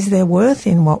 Is there worth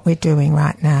in what we're doing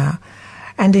right now?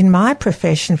 And in my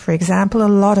profession, for example, a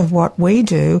lot of what we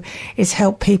do is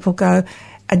help people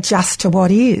adjust to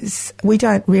what is.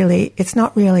 It's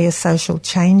not really a social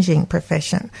changing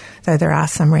profession, though there are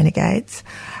some renegades.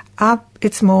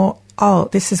 It's more,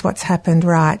 this is what's happened,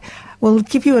 right. We'll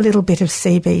give you a little bit of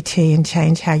CBT and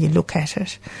change how you look at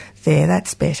it. There,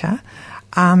 that's better.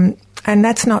 And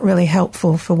that's not really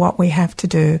helpful for what we have to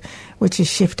do, which is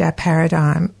shift our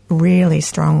paradigm really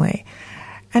strongly.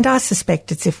 And I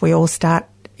suspect it's if we all start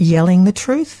yelling the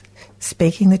truth,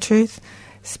 speaking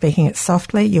it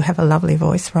softly. You have a lovely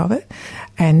voice, Robert,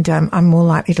 and I'm more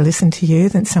likely to listen to you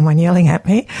than someone yelling at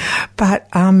me. But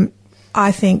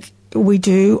I think we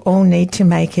do all need to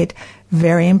make it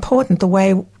very important, the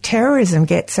way terrorism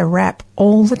gets a rap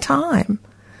all the time.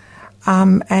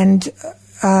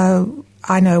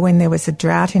 I know when there was a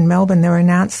drought in Melbourne, there were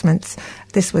announcements,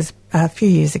 this was a few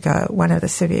years ago, one of the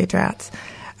severe droughts,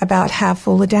 about how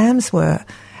full the dams were.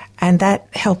 And that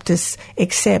helped us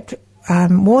accept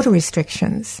water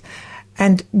restrictions.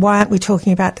 And why aren't we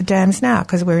talking about the dams now?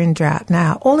 Because we're in drought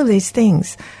now. All of these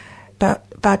things. But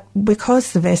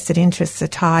because the vested interests are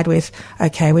tied with,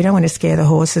 okay, we don't want to scare the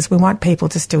horses. We want people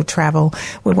to still travel.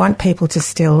 We want people to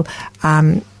still,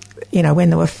 when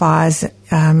there were fires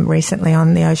recently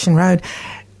on the Ocean Road,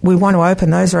 we want to open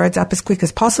those roads up as quick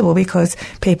as possible because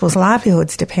people's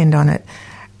livelihoods depend on it.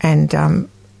 And,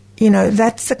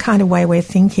 that's the kind of way we're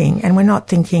thinking. And we're not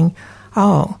thinking,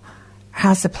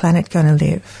 how's the planet going to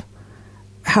live?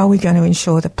 How are we going to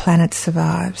ensure the planet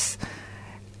survives?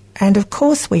 And of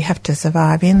course we have to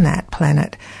survive in that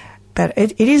planet. But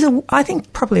it is, I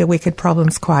think, probably a wicked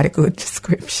problem's quite a good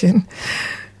description.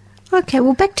 Okay,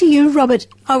 well, back to you, Robert.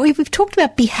 We've talked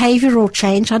about behavioural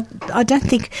change. I don't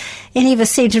think any of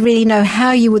us seem to really know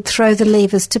how you would throw the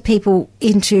levers to people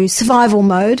into survival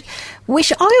mode,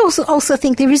 which I also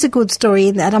think there is a good story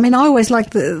in that. I mean, I always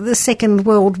liked the Second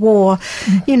World War,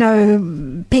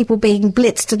 people being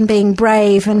blitzed and being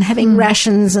brave and having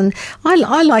rations. And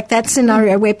I like that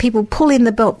scenario where people pull in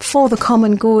the belt for the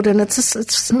common good. And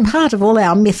it's part of all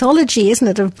our mythology, isn't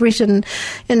it, of Britain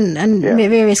and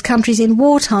various countries in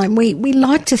wartime. We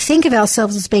like to think of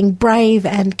ourselves as being brave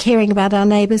and caring about our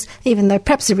neighbours, even though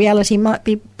perhaps the reality might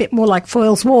be a bit more like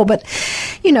Foyle's War. But,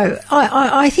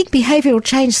 I think behavioural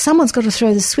change, someone's got to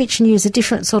throw the switch and use a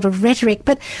different sort of rhetoric.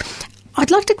 But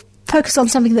I'd like to focus on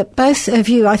something that both of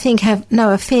you, I think,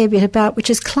 know a fair bit about,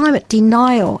 which is climate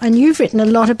denial. And you've written a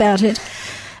lot about it.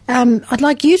 I'd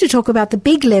like you to talk about the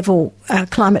big level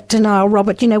climate denial,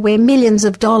 Robert, where millions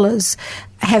of dollars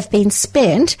have been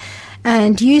spent.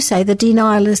 And you say the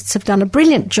denialists have done a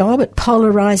brilliant job at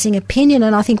polarising opinion,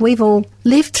 and I think we've all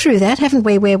lived through that, haven't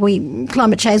we, where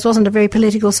climate change wasn't a very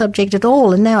political subject at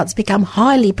all, and now it's become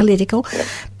highly political.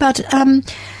 But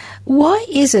why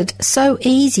is it so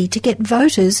easy to get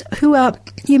voters who are,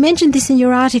 you mentioned this in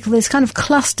your article, there's kind of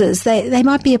clusters. They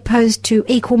might be opposed to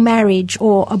equal marriage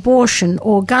or abortion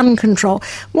or gun control.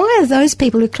 Why are those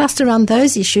people who cluster around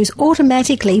those issues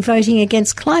automatically voting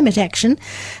against climate action?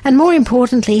 And more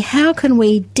importantly, how can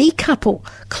we decouple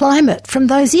climate from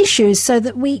those issues so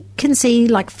that we can see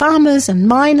like farmers and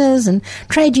miners and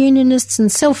trade unionists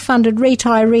and self-funded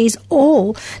retirees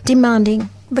all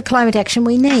demanding the climate action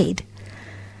we need?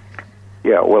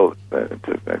 Yeah, well,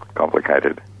 it's a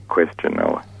complicated question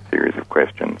or series of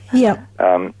questions. Yeah.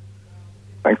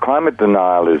 And climate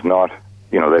denial is not,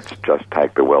 let's just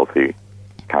take the wealthy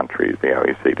countries, the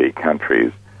OECD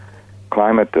countries.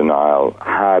 Climate denial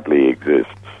hardly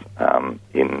exists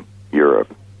in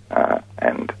Europe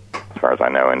and, as far as I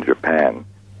know, in Japan.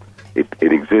 It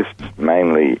exists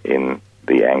mainly in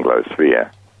the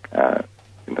Anglosphere,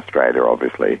 in Australia,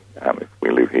 obviously, if we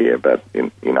live here, but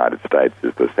in the United States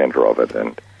is the centre of it,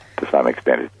 and to some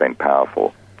extent it's been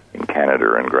powerful in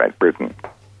Canada and Great Britain.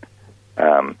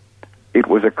 It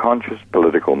was a conscious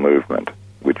political movement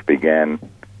which began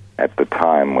at the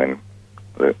time when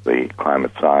the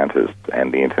climate scientists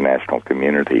and the international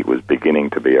community was beginning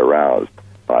to be aroused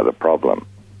by the problem.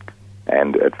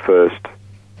 And at first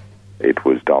it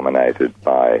was dominated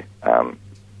by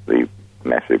the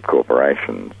massive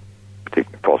corporations,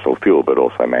 particularly fossil fuel, but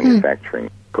also manufacturing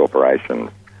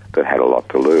corporations that had a lot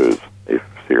to lose if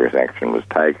serious action was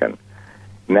taken.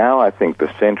 Now I think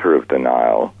the centre of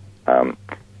denial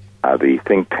are the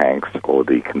think tanks or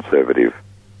the conservative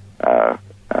sort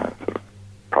of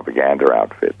propaganda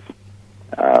outfits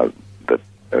that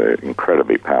are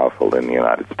incredibly powerful in the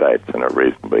United States and are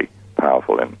reasonably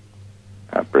powerful in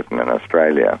Britain and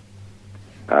Australia.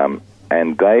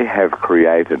 And they have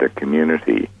created a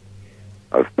community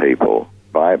of people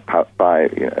by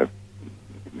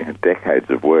decades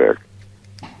of work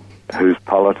whose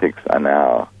politics are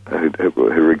now, who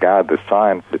regard the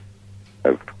science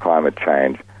of climate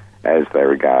change as they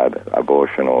regard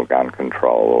abortion or gun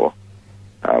control,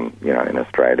 or in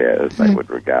Australia as they would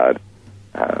regard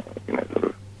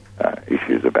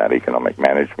issues about economic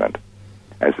management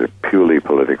as a purely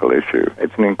political issue.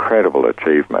 It's an incredible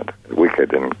achievement,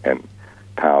 wicked and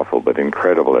powerful, but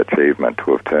incredible achievement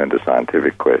to have turned a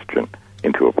scientific question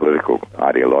into a political,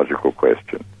 ideological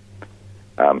question.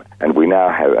 And we now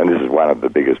have, and this is one of the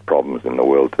biggest problems in the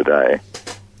world today,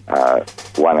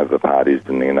 one of the parties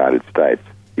in the United States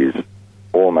is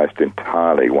almost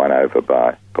entirely won over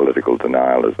by political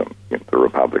denialism, the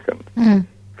Republicans.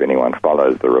 If anyone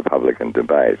follows the Republican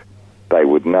debate, they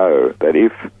would know that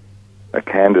if a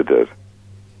candidate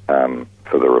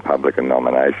for the Republican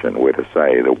nomination were to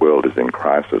say the world is in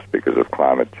crisis because of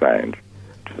climate change,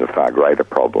 which is a far greater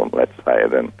problem, let's say,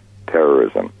 than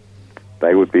terrorism,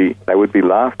 they would be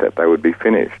laughed at. They would be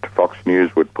finished. Fox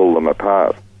News would pull them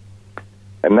apart.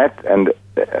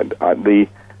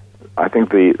 I think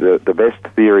the best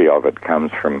theory of it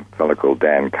comes from a fellow called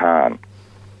Dan Kahn.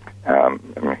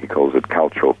 He calls it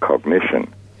cultural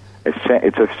cognition.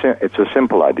 It's a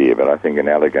simple idea, but I think an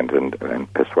elegant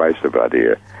and persuasive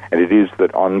idea. And it is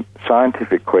that on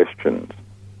scientific questions,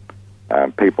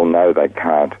 people know they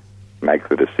can't make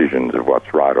the decisions of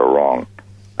what's right or wrong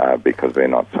because they're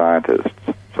not scientists.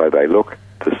 So they look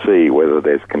to see whether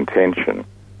there's contention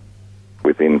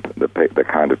within the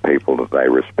kind of people that they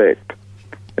respect.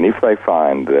 And if they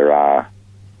find there are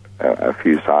a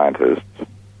few scientists,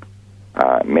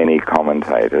 many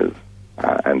commentators,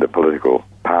 and the political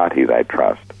party they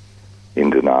trust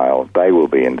in denial, they will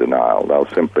be in denial. They'll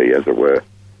simply, as it were,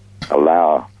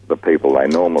 allow the people they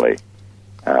normally,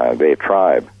 their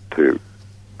tribe, to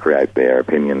create their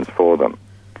opinions for them.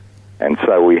 And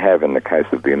so we have, in the case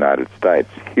of the United States,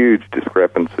 huge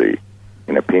discrepancy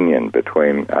in opinion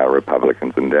between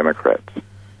Republicans and Democrats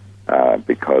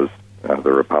because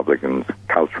the Republicans'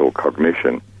 cultural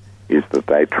cognition is that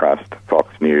they trust Fox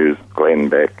News, Glenn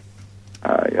Beck,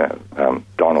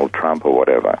 Donald Trump or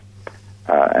whatever.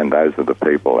 And those are the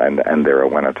people, and there are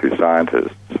one or two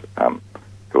scientists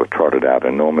who are trotted out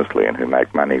enormously and who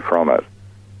make money from it,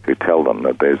 who tell them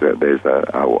that there's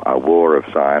a war of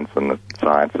science and that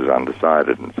science is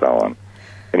undecided and so on.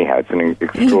 Anyhow, it's an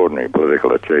extraordinary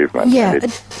political achievement. Yeah.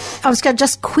 I was going to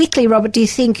just quickly, Robert, do you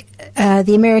think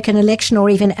the American election or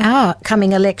even our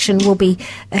coming election will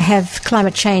have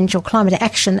climate change or climate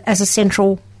action as a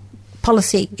central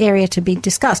policy area to be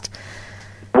discussed?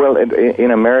 Well,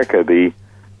 in America,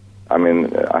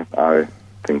 I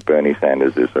think Bernie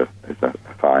Sanders is a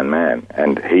fine man,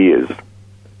 and he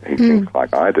thinks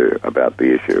like I do about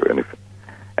the issue, and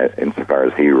insofar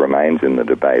as he remains in the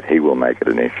debate, he will make it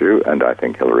an issue, and I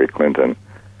think Hillary Clinton,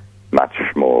 much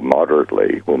more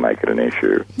moderately, will make it an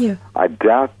issue. Yeah. I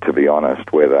doubt, to be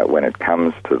honest, whether when it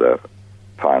comes to the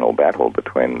final battle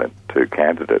between the two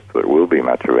candidates, there will be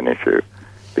much of an issue,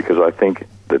 because I think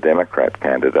the Democrat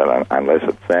candidate, unless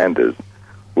it's Sanders,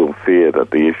 will fear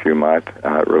that the issue might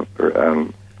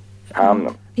harm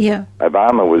them. Yeah.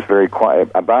 Obama was very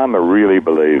quiet. Obama really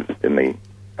believes in the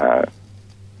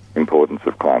importance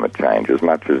of climate change as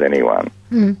much as anyone,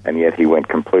 and yet he went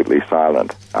completely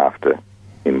silent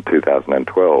in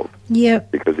 2012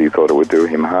 because he thought it would do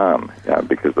him harm,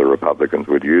 because the Republicans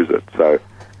would use it. So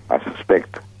I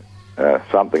suspect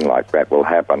something like that will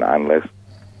happen unless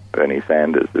Bernie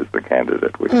Sanders is the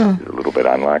candidate, which is a little bit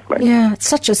unlikely. Yeah, it's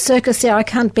such a circus there. I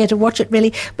can't bear to watch it,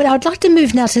 really. But I'd like to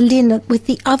move now to Lynn with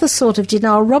the other sort of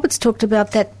denial. Robert's talked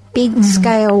about that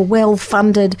big-scale,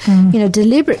 well-funded,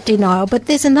 deliberate denial. But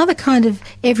there's another kind of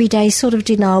everyday sort of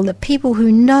denial that people who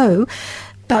know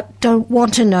but don't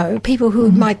want to know, people who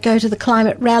might go to the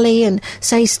climate rally and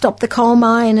say stop the coal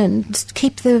mine and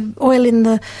keep the oil in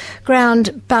the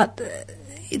ground, but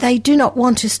they do not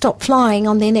want to stop flying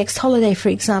on their next holiday, for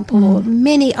example, or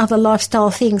many other lifestyle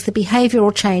things, the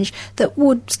behavioural change that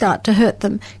would start to hurt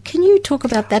them. Can you talk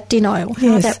about that denial,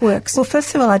 how that works? Well,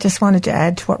 first of all, I just wanted to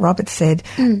add to what Robert said.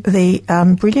 The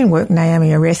brilliant work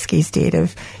Naomi Oreskes did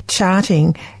of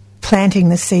charting, planting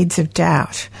the seeds of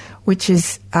doubt, which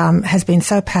is has been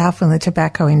so powerful in the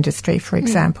tobacco industry, for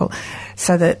example,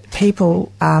 so that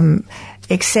people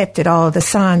accept that, the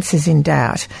science is in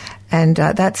doubt. And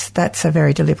that's a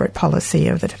very deliberate policy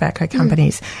of the tobacco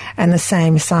companies. And the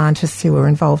same scientists who were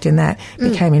involved in that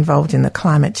became involved in the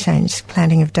climate change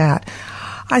planting of doubt.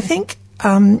 I think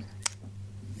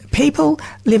people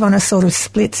live on a sort of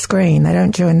split screen. They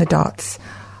don't join the dots.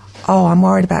 Oh, I'm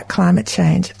worried about climate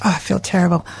change. Oh, I feel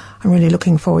terrible. I'm really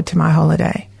looking forward to my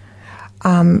holiday.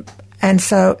 And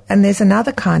there's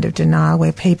another kind of denial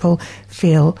where people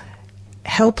feel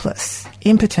helpless,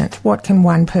 impotent. What can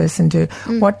one person do?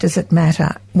 What does it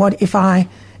matter? What if I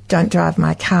don't drive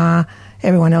my car,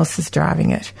 everyone else is driving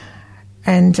it?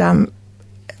 And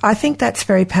I think that's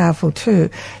very powerful too.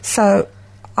 So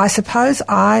I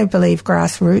believe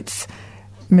grassroots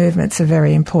movements are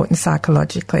very important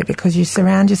psychologically, because you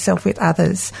surround yourself with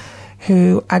others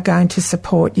who are going to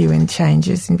support you in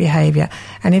changes in behaviour.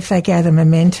 And if they gather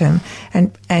momentum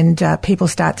and people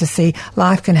start to see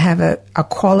life can have a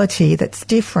quality that's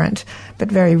different but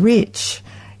very rich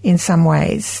in some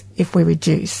ways if we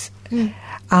reduce.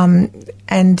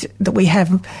 And that we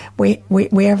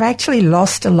have actually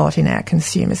lost a lot in our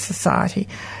consumer society.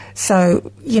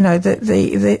 So,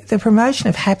 the promotion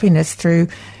of happiness through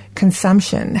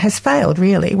consumption has failed,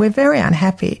 really. We're very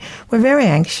unhappy. We're very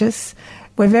anxious.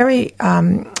 We're very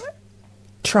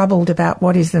troubled about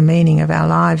what is the meaning of our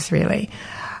lives, really.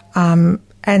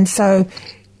 And so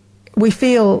we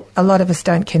feel a lot of us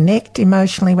don't connect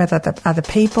emotionally with other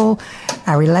people.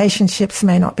 Our relationships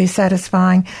may not be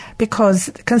satisfying because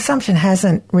consumption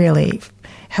hasn't really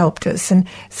helped us. And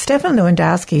Stefan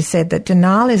Lewandowski said that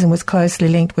denialism was closely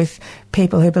linked with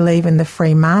people who believe in the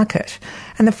free market.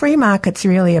 And the free market's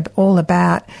really all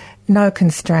about no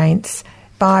constraints,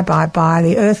 buy.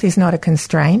 The earth is not a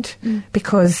constraint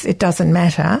because it doesn't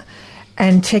matter,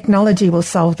 and technology will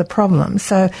solve the problem.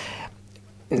 So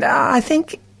I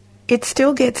think it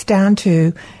still gets down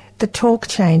to the talk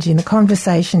changing, the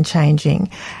conversation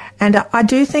changing. And I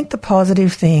do think the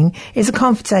positive thing is the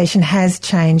conversation has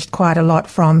changed quite a lot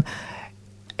from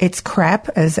it's crap,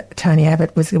 as Tony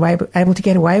Abbott was able to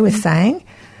get away with saying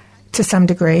to some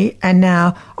degree, and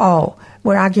now,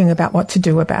 we're arguing about what to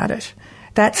do about it.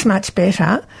 That's much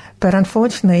better, but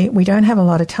unfortunately we don't have a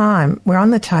lot of time. We're on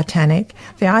the Titanic,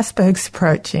 the iceberg's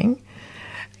approaching,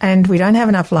 and we don't have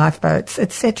enough lifeboats,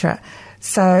 etc.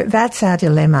 So that's our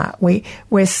dilemma.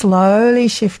 We're slowly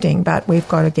shifting, but we've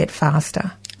got to get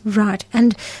faster. Right,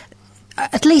 and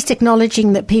at least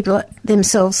acknowledging that people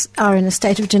themselves are in a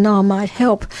state of denial might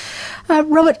help.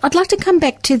 Robert, I'd like to come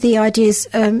back to the ideas,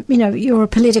 you're a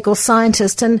political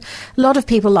scientist, and a lot of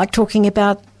people like talking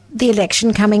about the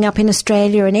election coming up in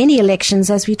Australia and any elections,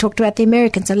 as we talked about the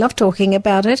Americans. I love talking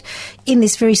about it in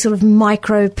this very sort of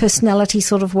micro-personality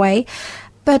sort of way.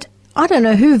 But I don't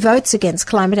know who votes against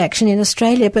climate action in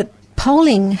Australia, but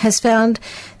polling has found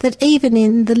that even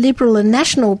in the Liberal and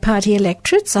National Party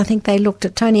electorates, I think they looked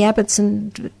at Tony Abbott's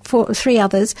and three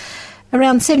others,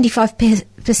 around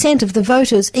 75% of the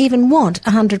voters even want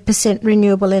 100%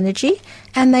 renewable energy,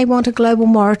 and they want a global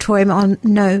moratorium on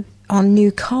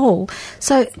new coal.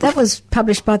 So that was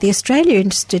published by the Australia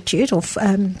Institute, or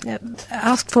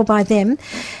asked for by them.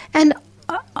 And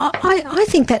I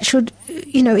think that should,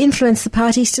 influence the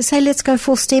parties to say, let's go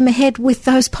full steam ahead with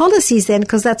those policies then,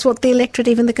 because that's what the electorate,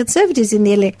 even the Conservatives in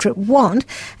the electorate, want.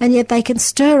 And yet they can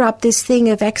stir up this thing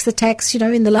of axe the tax,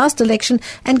 in the last election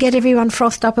and get everyone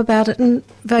frothed up about it and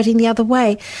voting the other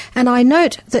way. And I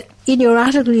note that in your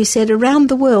article you said around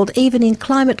the world, even in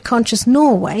climate-conscious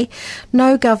Norway,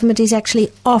 no government is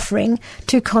actually offering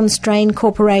to constrain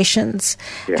corporations.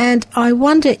 Yeah. And I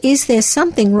wonder, is there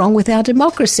something wrong with our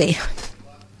democracy?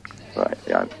 Right,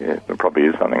 yeah, there probably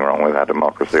is something wrong with our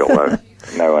democracy, although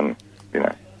no one,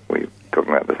 we're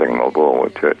talking about the Second World War, where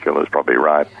Churchill is probably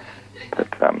right,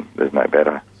 that there's no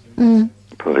better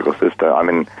political system. I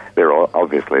mean, there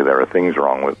are things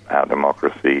wrong with our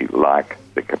democracy, like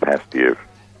the capacity of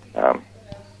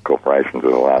corporations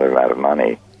with a large amount of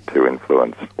money to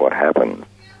influence what happens.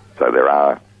 So there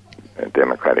are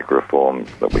democratic reforms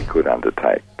that we could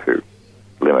undertake to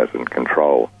limit and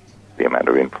control the amount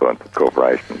of influence that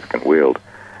corporations can wield.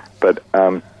 But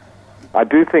I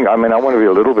do think, I want to be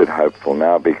a little bit hopeful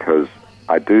now, because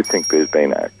I do think there's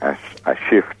been a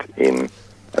shift in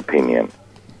opinion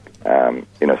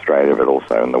in Australia, but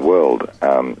also in the world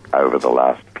over the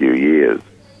last few years.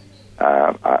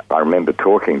 I remember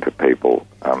talking to people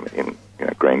in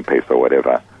Greenpeace or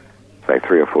whatever, say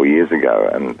 3 or 4 years ago,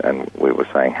 and we were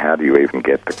saying, how do you even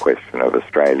get the question of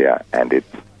Australia and its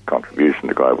contribution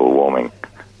to global warming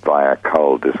via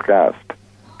coal discussed?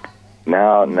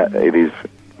 Now it is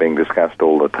being discussed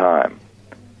all the time.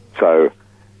 So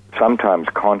sometimes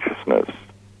consciousness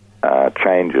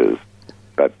changes,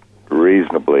 but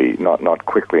reasonably, not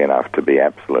quickly enough to be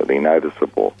absolutely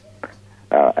noticeable.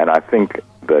 And I think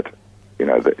that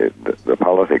the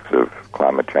politics of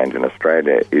climate change in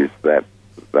Australia is that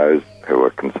those who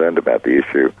are concerned about the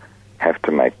issue have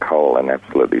to make coal an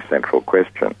absolutely central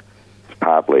question. It's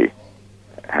partly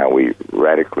how we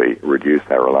radically reduce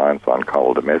our reliance on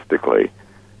coal domestically.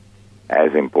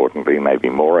 As importantly, maybe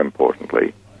more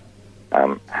importantly,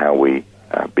 how we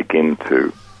begin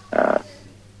to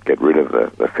get rid of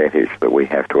the fetish that we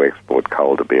have to export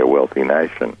coal to be a wealthy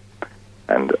nation.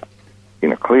 And,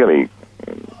 clearly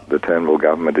the Turnbull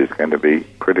government is going to be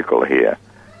critical here.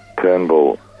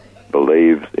 Turnbull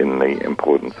believes in the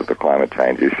importance of the climate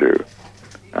change issue,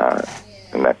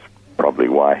 and that's probably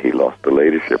why he lost the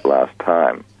leadership last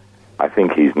time. I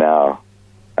think he's now,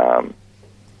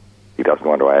 he doesn't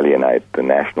want to alienate the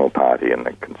National Party and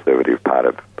the Conservative part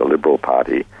of the Liberal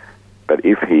Party, but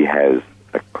if he has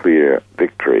a clear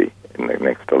victory in the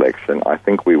next election, I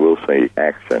think we will see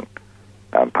action,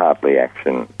 partly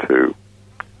action to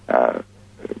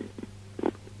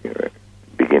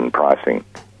begin pricing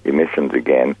emissions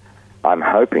again. I'm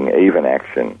hoping even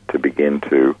action to begin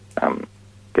to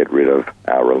get rid of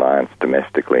our reliance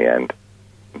domestically and,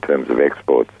 in terms of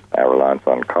exports, our reliance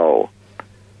on coal.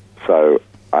 So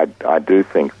I do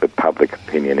think that public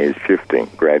opinion is shifting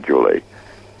gradually.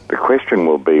 The question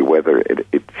will be whether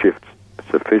it shifts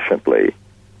sufficiently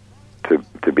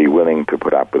to be willing to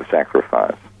put up with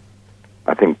sacrifice.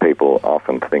 I think people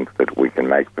often think that we can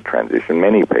make the transition.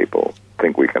 Many people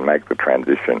think we can make the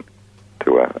transition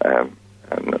to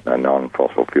a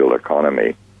non-fossil fuel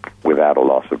economy without a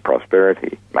loss of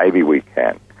prosperity. Maybe we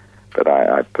can, but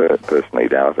I personally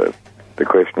doubt it. The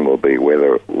question will be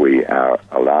whether we are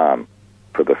alarmed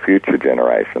for the future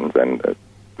generations, and it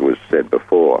was said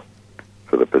before,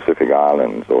 for the Pacific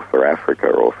Islands or for Africa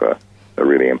or for the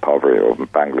really impoverished or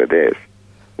Bangladesh,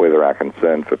 whether our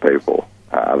concern for people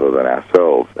other than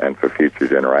ourselves and for future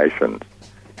generations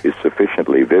is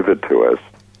sufficiently vivid to us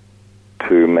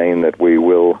to mean that we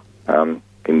will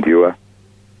endure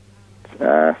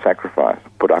sacrifice,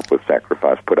 put up with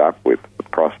the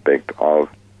prospect of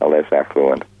a less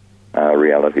affluent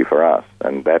reality for us.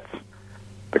 And that's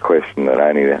the question that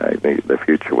only the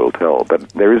future will tell. But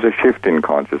there is a shift in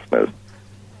consciousness,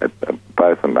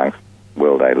 both amongst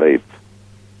world elites,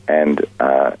 and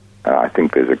I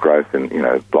think there's a growth in,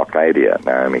 Blockadia,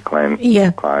 Naomi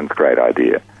Klein's great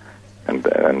idea. And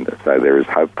so there is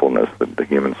hopefulness that the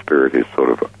human spirit is sort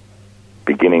of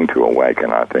beginning to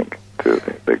awaken, I think, to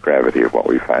the gravity of what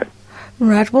we face.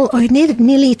 Right. Well, we're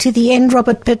nearly to the end,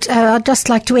 Robert, but I'd just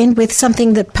like to end with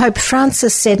something that Pope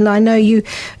Francis said, and I know you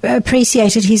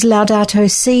appreciated his Laudato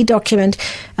Si document.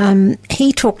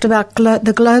 He talked about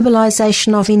the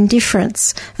globalization of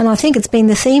indifference, and I think it's been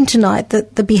the theme tonight,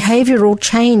 that the behavioral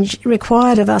change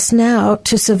required of us now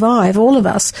to survive, all of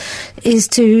us, is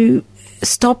to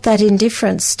stop that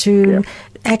indifference, to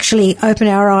actually open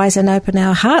our eyes and open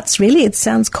our hearts, really. It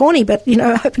sounds corny, but,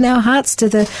 open our hearts to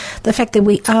the fact that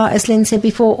we are, as Len said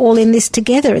before, all in this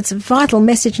together. It's a vital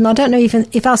message, and I don't know even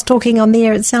if us talking on the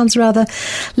air, it sounds rather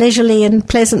leisurely and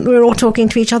pleasant. We're all talking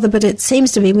to each other, but it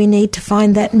seems to be we need to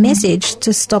find that message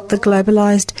to stop the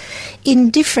globalised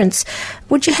indifference.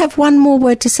 Would you have one more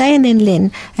word to say, and then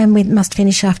Len, and we must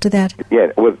finish after that?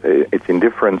 Yeah, well, it's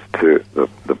indifference to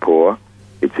the poor,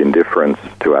 it's indifference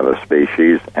to other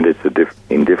species, and it's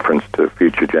indifference to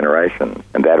future generations.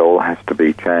 And that all has to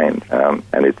be changed.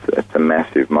 And it's a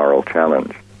massive moral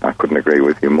challenge. I couldn't agree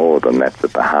with you more than that's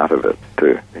at the heart of it.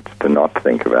 It's to not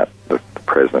think about the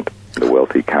present, the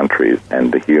wealthy countries,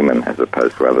 and the human as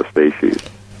opposed to other species,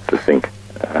 to think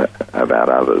about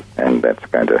others. And that's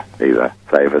going to either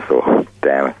save us or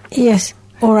damn us. Yes.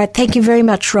 All right. Thank you very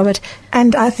much, Robert.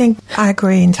 And I think I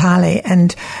agree entirely.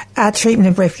 And our treatment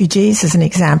of refugees is an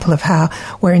example of how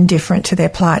we're indifferent to their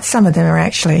plight. Some of them are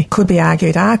actually, could be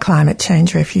argued, are climate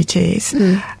change refugees.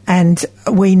 And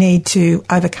we need to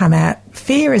overcome our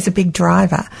fear is a big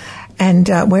driver. And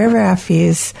wherever our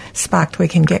fear's sparked, we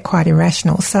can get quite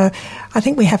irrational. So I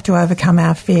think we have to overcome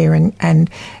our fear and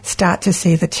start to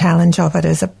see the challenge of it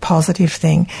as a positive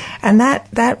thing. And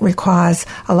that requires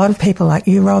a lot of people like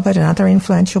you, Robert, and other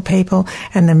influential people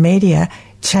and the media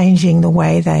changing the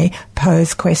way they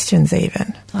pose questions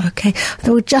even. Okay.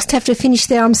 We'll just have to finish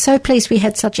there. I'm so pleased we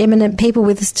had such eminent people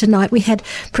with us tonight. We had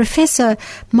Professor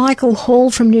Michael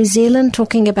Hall from New Zealand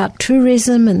talking about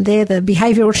tourism and the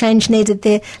behavioural change needed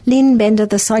there. Lynn Bender,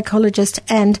 the psychologist,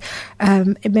 and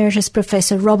Emeritus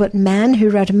Professor Robert Mann, who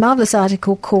wrote a marvellous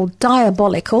article called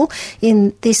Diabolical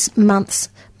in this month's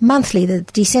monthly, the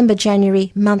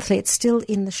December-January monthly. It's still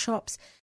in the shops.